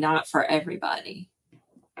really not for everybody,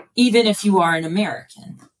 even if you are an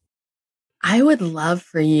American. I would love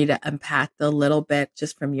for you to unpack a little bit,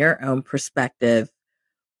 just from your own perspective,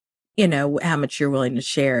 how much you're willing to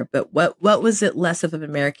share, but what was it less of an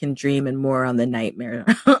American dream and more on the nightmare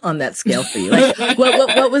on that scale for you? Like,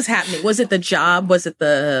 what was happening? Was it the job? Was it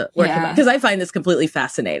the work? Because I find this completely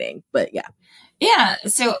fascinating, but yeah.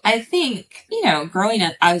 So I think, growing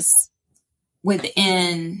up,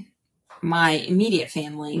 within my immediate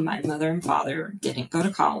family, my mother and father didn't go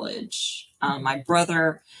to college. My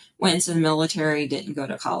brother went into the military, didn't go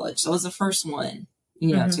to college. So I was the first one,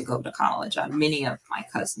 to go to college out of many of my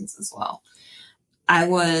cousins as well. I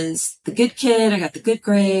was the good kid. I got the good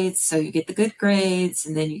grades. So you get the good grades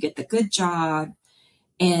and then you get the good job.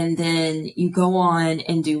 And then you go on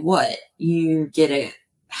and do what? You get a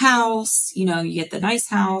house, you get the nice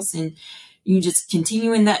house, and you just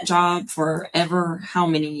continue in that job for ever how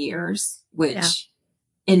many years, which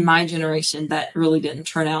in my generation, that really didn't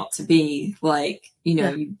turn out to be like,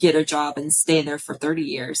 you get a job and stay there for 30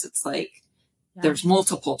 years. It's like there's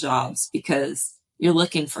multiple jobs because you're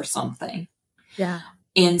looking for something. Yeah.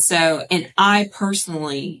 And so, and I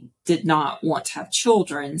personally did not want to have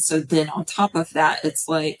children. So then on top of that, it's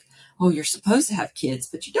like, oh, you're supposed to have kids,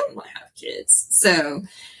 but you don't want to have kids. So,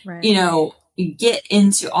 you get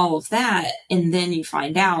into all of that, and then you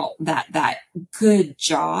find out that that good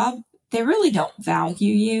job, they really don't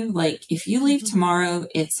value you. Like, if you leave tomorrow,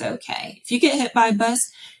 it's okay. If you get hit by a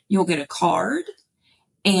bus, you'll get a card,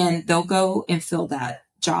 and they'll go and fill that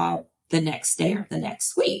job the next day or the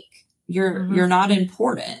next week. You're not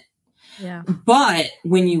important. Yeah. But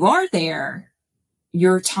when you are there,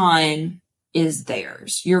 your time is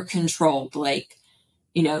theirs. You're controlled. Like,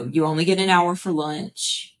 you only get an hour for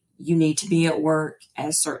lunch. You need to be at work at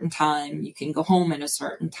a certain time. You can go home at a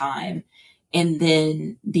certain time. And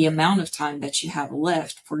then the amount of time that you have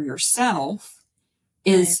left for yourself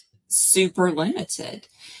is super limited.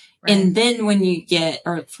 Right. And then when you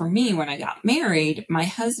or for me, when I got married, my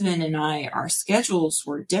husband and I, our schedules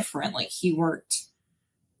were different. Like, he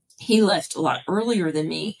left a lot earlier than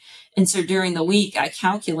me. And so during the week, I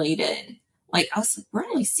calculated, like, I was like, we're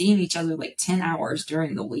only seeing each other like 10 hours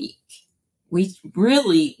during the week.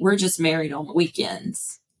 We're just married on the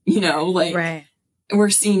weekends, like we're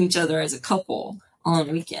seeing each other as a couple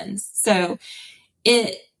on weekends. So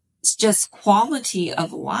it's just quality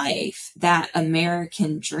of life, that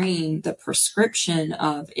American dream, the prescription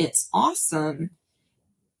of it's awesome.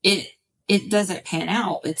 It doesn't pan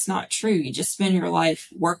out. It's not true. You just spend your life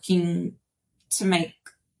working to make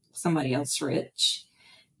somebody else rich,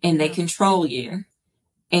 and they control you,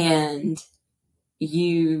 and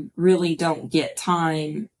you really don't get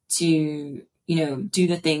time to, do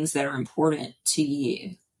the things that are important to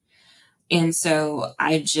you. And so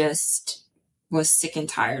I just was sick and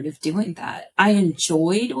tired of doing that. I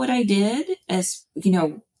enjoyed what I did as,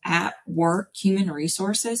 at work, human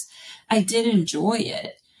resources. I did enjoy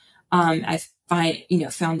it. I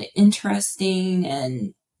found it interesting,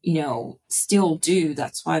 and, still do.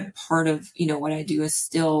 That's why part of, what I do is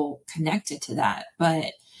still connected to that.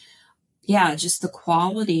 But yeah, just the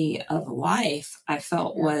quality of life I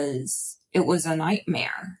felt was a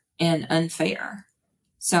nightmare and unfair.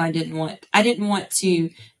 So I didn't want to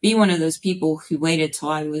be one of those people who waited till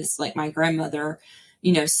I was like my grandmother,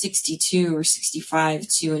 62 or 65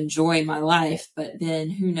 to enjoy my life. But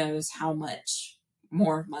then who knows how much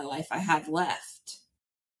more of my life I have left.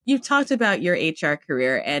 You've talked about your HR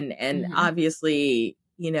career and obviously,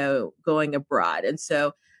 going abroad. And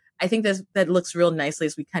so I think that looks real nicely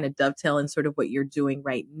as we kind of dovetail in sort of what you're doing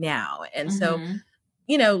right now. And so,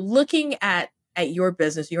 looking at your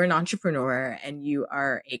business, you're an entrepreneur and you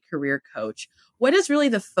are a career coach. What is really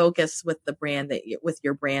the focus with the brand with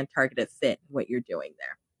your brand Targeted Fit, what you're doing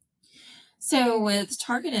there? So with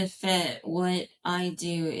Targeted Fit, what I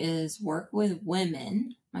do is work with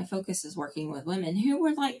women. My focus is working with women who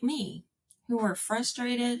were like me, who were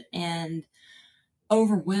frustrated and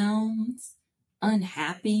overwhelmed,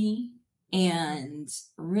 unhappy, and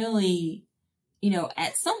really,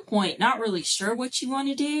 at some point, not really sure what you want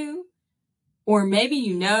to do. Or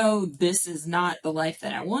maybe, this is not the life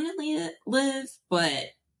that I want to live, but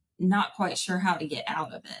not quite sure how to get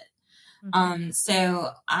out of it.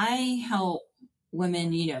 So I help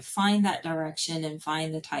women, find that direction and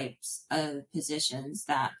find the types of positions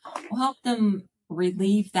that will help them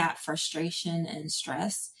relieve that frustration and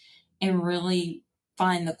stress and really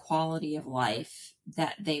find the quality of life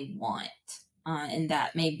that they want. And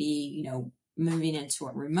that may be, moving into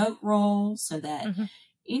a remote role so that,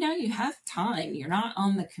 you have time. You're not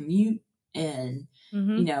on the commute and,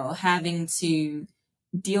 having to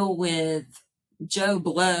deal with Joe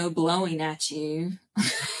Blow blowing at you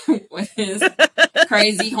with his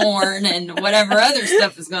crazy horn and whatever other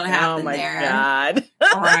stuff is going to happen there. Oh my God.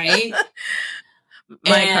 Right.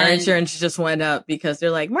 My car insurance just went up because they're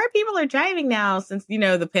like, more people are driving now since,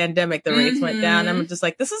 the pandemic, the rates went down. I'm just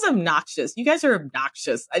like, this is obnoxious. You guys are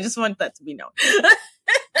obnoxious. I just want that to be known.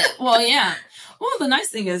 Well, yeah. Well, the nice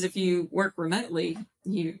thing is if you work remotely,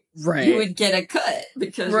 you right. would get a cut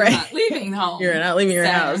because right. you're not leaving home. You're not leaving your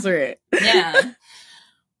house, right? Yeah.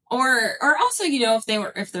 Or also, you know,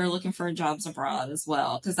 if they're looking for jobs abroad as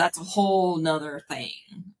well, because that's a whole nother thing.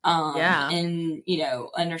 And, you know,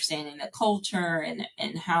 understanding the culture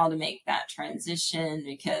and how to make that transition,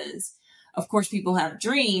 because of course people have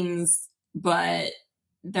dreams, but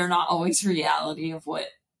they're not always reality of what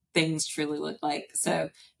things truly look like. So,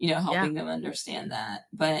 you know, helping them understand that.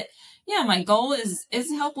 But yeah, my goal is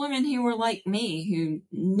to help women who were like me, who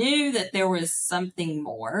knew that there was something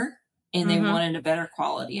more and they wanted a better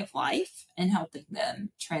quality of life, and helping them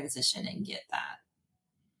transition and get that.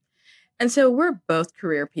 And so we're both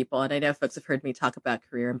career people, and I know folks have heard me talk about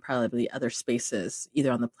career in probably other spaces,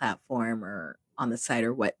 either on the platform or on the site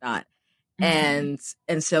or whatnot. And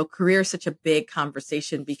so career is such a big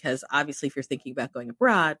conversation, because obviously if you're thinking about going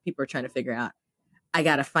abroad, people are trying to figure out, I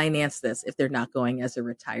got to finance this if they're not going as a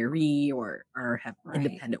retiree or have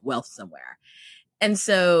independent wealth somewhere. And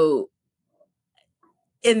so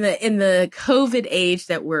in the COVID age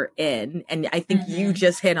that we're in, and I think you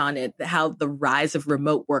just hit on it, how the rise of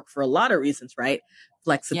remote work for a lot of reasons, right?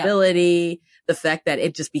 Flexibility, the fact that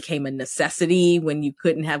it just became a necessity when you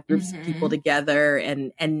couldn't have groups of people together,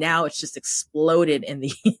 and now it's just exploded in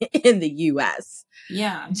the in the US.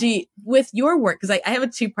 Yeah. With your work, because I have a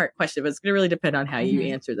 2-part question, but it's going to really depend on how you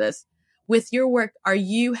answer this. With your work, are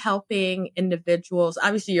you helping individuals?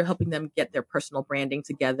 Obviously, you're helping them get their personal branding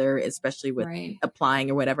together, especially with applying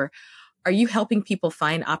or whatever. Are you helping people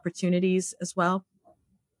find opportunities as well?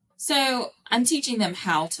 So I'm teaching them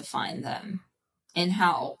how to find them and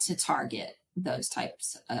how to target those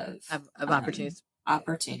types of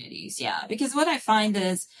opportunities. Yeah. Because what I find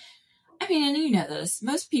is, I mean, and you know this,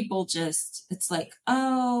 most people just, it's like,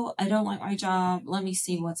 oh, I don't like my job. Let me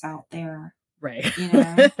see what's out there. Right. You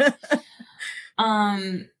know?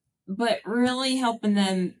 But really helping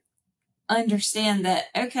them understand that,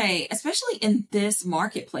 okay, especially in this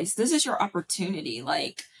marketplace, this is your opportunity.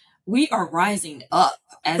 Like, we are rising up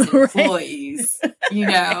as employees, you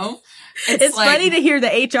know? It's like, funny to hear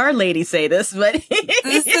the HR lady say this, but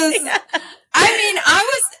this is,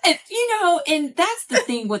 I mean, you know, and that's the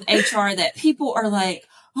thing with HR, that people are like,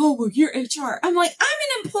 oh, well, you're HR. I'm like, I'm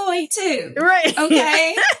an employee too. Right.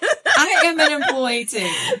 Okay. I am an employee too.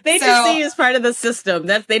 They just see you as part of the system.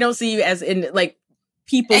 They don't see you as in like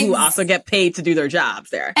people who also get paid to do their jobs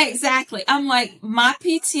there. Exactly. I'm like, my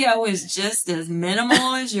PTO is just as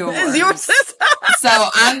minimal as yours. As yours. So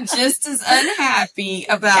I'm just as unhappy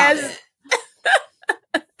about it.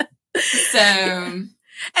 So,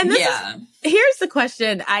 and this is, here's the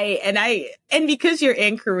question. And because you're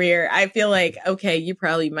in career, I feel like, okay, you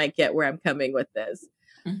probably might get where I'm coming with this.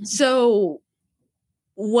 So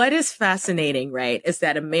what is fascinating, right, is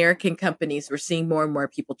that American companies, we're seeing more and more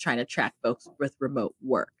people trying to track folks with remote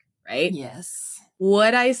work, right? Yes.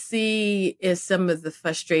 What I see is some of the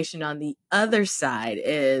frustration on the other side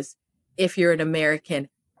is if you're an American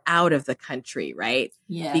out of the country, right?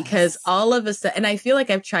 Yeah. Because all of a sudden, and I feel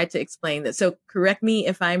like I've tried to explain that. So correct me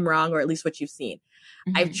if I'm wrong, or at least what you've seen.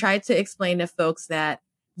 I've tried to explain to folks that,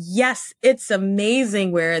 yes, it's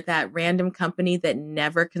amazing where that random company that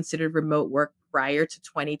never considered remote work prior to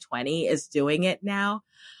 2020 is doing it now.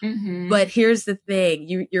 But here's the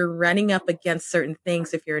thing, you're running up against certain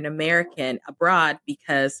things if you're an American abroad,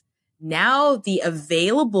 because now the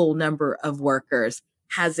available number of workers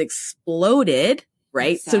has exploded,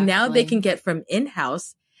 right? Exactly. So now they can get from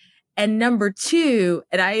in-house. And number 2,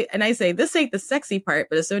 and I say, this ain't the sexy part,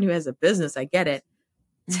 but as someone who has a business, I get it.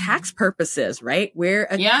 Tax purposes, right? Where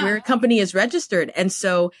a company is registered. And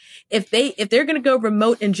so if they're going to go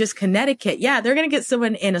remote in just Connecticut, they're going to get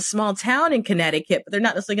someone in a small town in Connecticut, but they're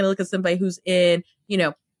not necessarily going to look at somebody who's in, you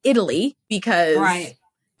know, Italy, because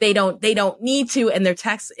they don't need to, and their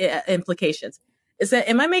tax implications.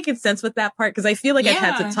 Am I making sense with that part? Because I feel like I've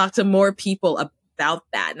had to talk to more people about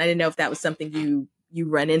that. And I didn't know if that was something you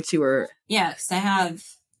run into or. Yeah. 'Cause I have,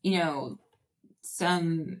 you know,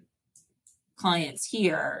 some clients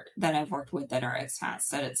here that I've worked with that are expats,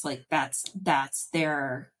 that it's like, that's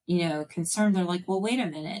their, you know, concern. They're like, well, wait a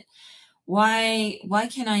minute. Why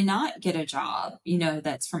can I not get a job, you know,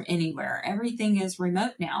 that's from anywhere? Everything is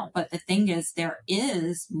remote now. But the thing is, there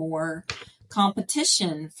is more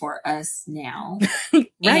competition for us now.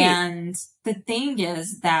 And the thing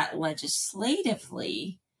is that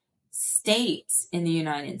legislatively, states in the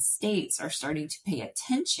United States are starting to pay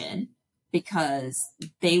attention, because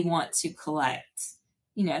they want to collect,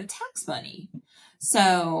 you know, tax money.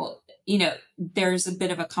 So, you know, there's a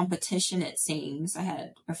bit of a competition, it seems. I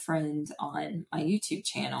had a friend on my YouTube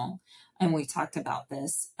channel, and we talked about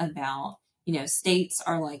this, about, states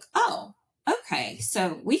are like, oh, okay,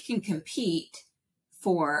 so we can compete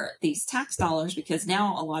for these tax dollars because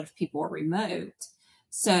now a lot of people are remote.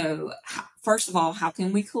 So first of all, how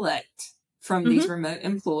can we collect from these remote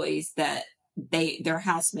employees that their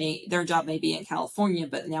job may be in California,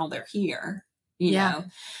 but now they're here, you know?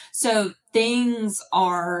 So things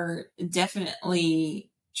are definitely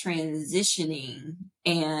transitioning,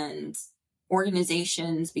 and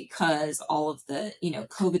organizations, because all of the,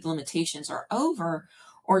 COVID limitations are over,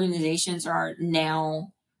 organizations are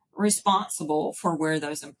now responsible for where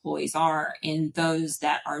those employees are, and those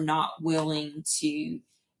that are not willing to,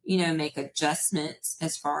 make adjustments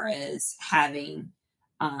as far as having,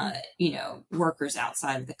 workers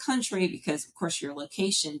outside of the country, because of course your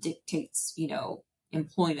location dictates,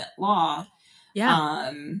 employment law.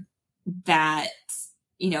 That,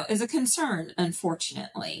 is a concern,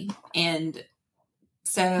 unfortunately. And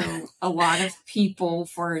so a lot of people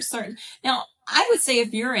now I would say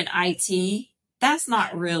if you're in IT, that's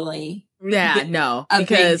not really a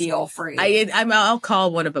big deal for you. I'll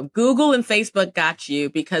call one of them. Google and Facebook got you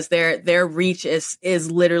because their reach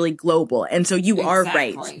is literally global. And so you are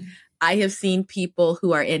right. I have seen people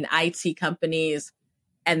who are in IT companies,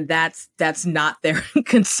 and that's not their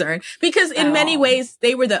concern, because in many ways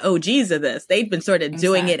they were the OGs of this. They'd been sort of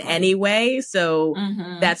doing it anyway. So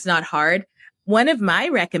that's not hard. One of my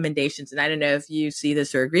recommendations, and I don't know if you see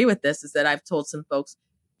this or agree with this, is that I've told some folks,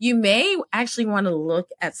 you may actually want to look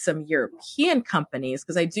at some European companies,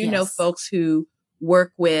 because I do know folks who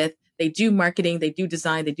work with, they do marketing, they do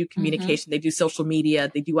design, they do communication, they do social media,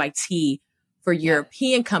 they do IT for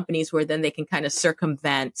European companies, where then they can kind of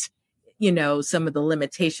circumvent, some of the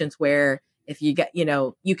limitations where if you get,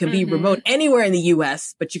 you can be remote anywhere in the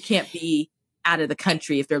US, but you can't be out of the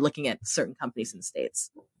country if they're looking at certain companies in the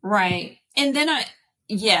States. Right. And then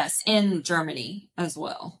in Germany as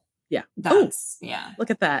well. Yeah. That's,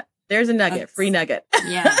 Look at that. There's a nugget, free nugget.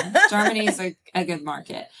 Germany's a good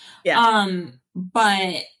market. Yeah.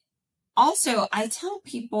 But also I tell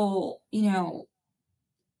people,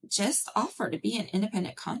 just offer to be an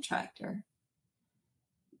independent contractor,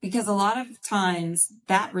 because a lot of times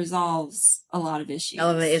that resolves a lot of issues. All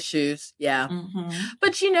of the issues. Yeah.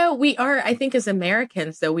 But, we are, I think as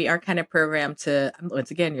Americans, though, we are kind of programmed to, once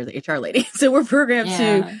again, you're the HR lady. So we're programmed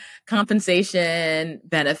to compensation,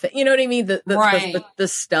 benefit, you know what I mean? The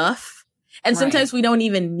stuff. And sometimes we don't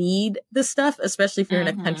even need the stuff, especially if you're in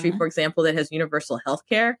a country, for example, that has universal health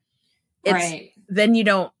care. Then you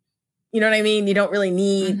don't, you know what I mean? You don't really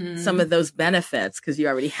need some of those benefits because you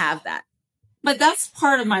already have that. But that's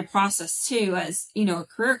part of my process too, as, a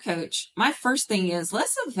career coach. My first thing is,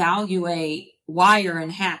 let's evaluate why you're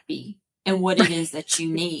unhappy and what it is that you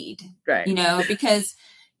need. Right. Because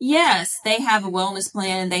yes, they have a wellness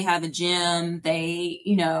plan, they have a gym, they,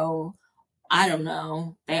 I don't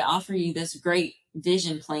know, they offer you this great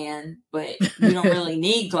vision plan, but you don't really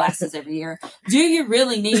need glasses every year. Do you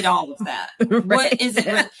really need all of that? What is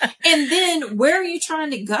it? And then where are you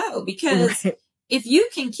trying to go? Because if you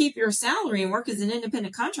can keep your salary and work as an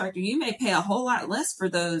independent contractor, you may pay a whole lot less for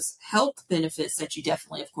those health benefits that you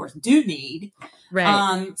definitely, of course, do need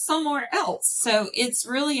somewhere else. So it's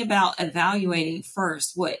really about evaluating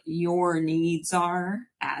first what your needs are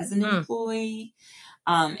as an employee,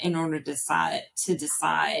 in order to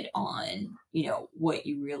decide on, what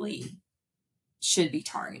you really should be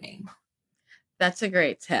targeting. That's a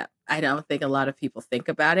great tip. I don't think a lot of people think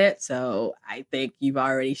about it. So I think you've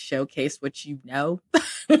already showcased what you know.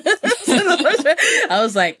 I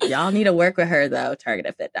was like, y'all need to work with her though,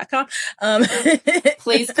 targetedfit.com.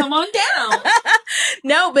 Please come on down.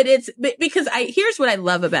 No, but because here's what I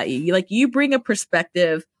love about you. You bring a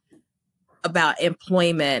perspective about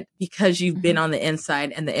employment because you've been on the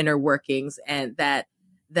inside and the inner workings, and that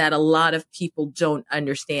a lot of people don't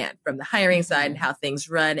understand from the hiring side and how things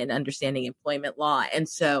run and understanding employment law. And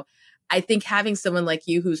so I think having someone like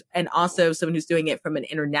you and also someone who's doing it from an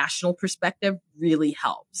international perspective really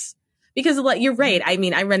helps, because you're right. I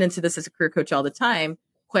mean, I run into this as a career coach all the time.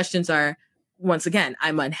 Questions are, once again,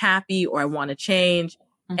 I'm unhappy or I want to change.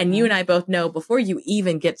 And you and I both know before you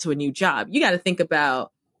even get to a new job, you got to think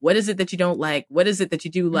about, what is it that you don't like? What is it that you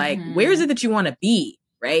do like? Where is it that you want to be?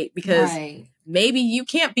 Right? Because maybe you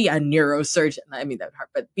can't be a neurosurgeon. I mean, that would hurt,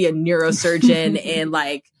 but be a neurosurgeon in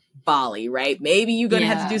Bali, right? Maybe you're going to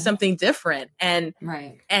have to do something different. And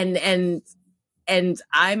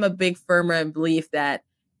I'm a big firmer in belief that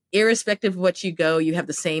irrespective of what you go, you have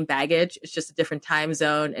the same baggage. It's just a different time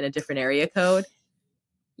zone and a different area code.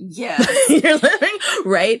 Yes. You're living,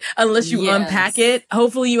 right? Unless you unpack it.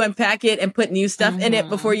 Hopefully you unpack it and put new stuff in it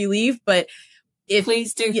before you leave. But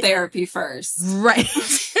please do therapy first. Right.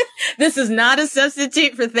 This is not a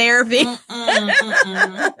substitute for therapy.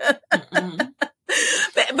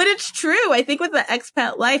 But it's true. I think with the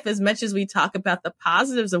expat life, as much as we talk about the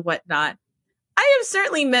positives and whatnot, I have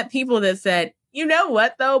certainly met people that said, you know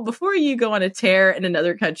what, though, before you go on a tear in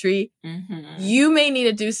another country, you may need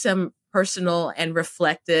to do some personal and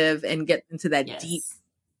reflective and get into that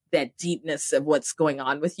deepness of what's going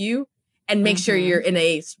on with you and make sure you're in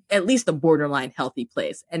at least a borderline healthy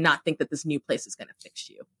place and not think that this new place is going to fix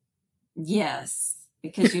you. Yes.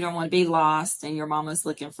 Because you don't want to be lost and your mama's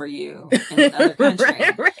looking for you in another country.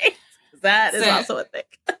 Right. That is also a thing.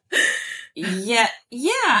 Yeah.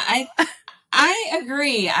 I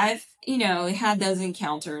agree. I've, had those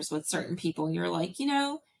encounters with certain people and you're like,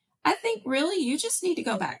 I think really you just need to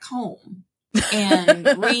go back home and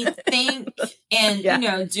rethink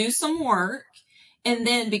and, do some work. And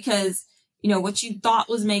then because, what you thought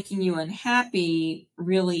was making you unhappy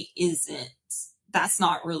really isn't, that's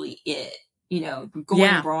not really it.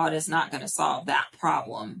 Going abroad is not going to solve that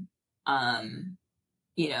problem.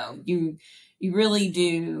 You really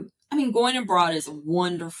do. I mean, going abroad is a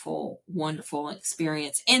wonderful, wonderful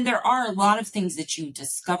experience. And there are a lot of things that you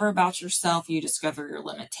discover about yourself. You discover your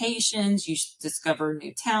limitations. You discover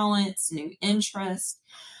new talents, new interests.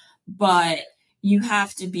 But you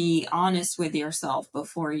have to be honest with yourself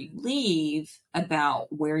before you leave about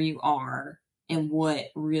where you are and what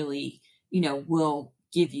really, will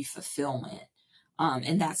give you fulfillment.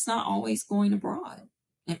 And that's not always going abroad.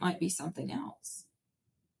 It might be something else.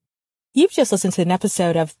 You've just listened to an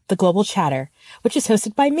episode of The Global Chatter, which is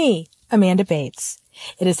hosted by me, Amanda Bates.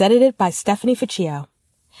 It is edited by Stephanie Ficcio.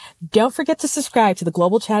 Don't forget to subscribe to The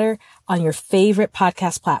Global Chatter on your favorite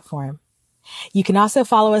podcast platform. You can also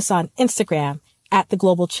follow us on Instagram at The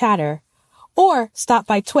Global Chatter or stop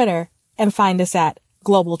by Twitter and find us at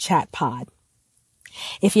Global Chat Pod.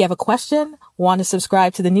 If you have a question, want to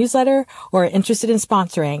subscribe to the newsletter, or are interested in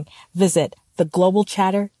sponsoring, visit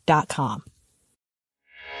theglobalchatter.com.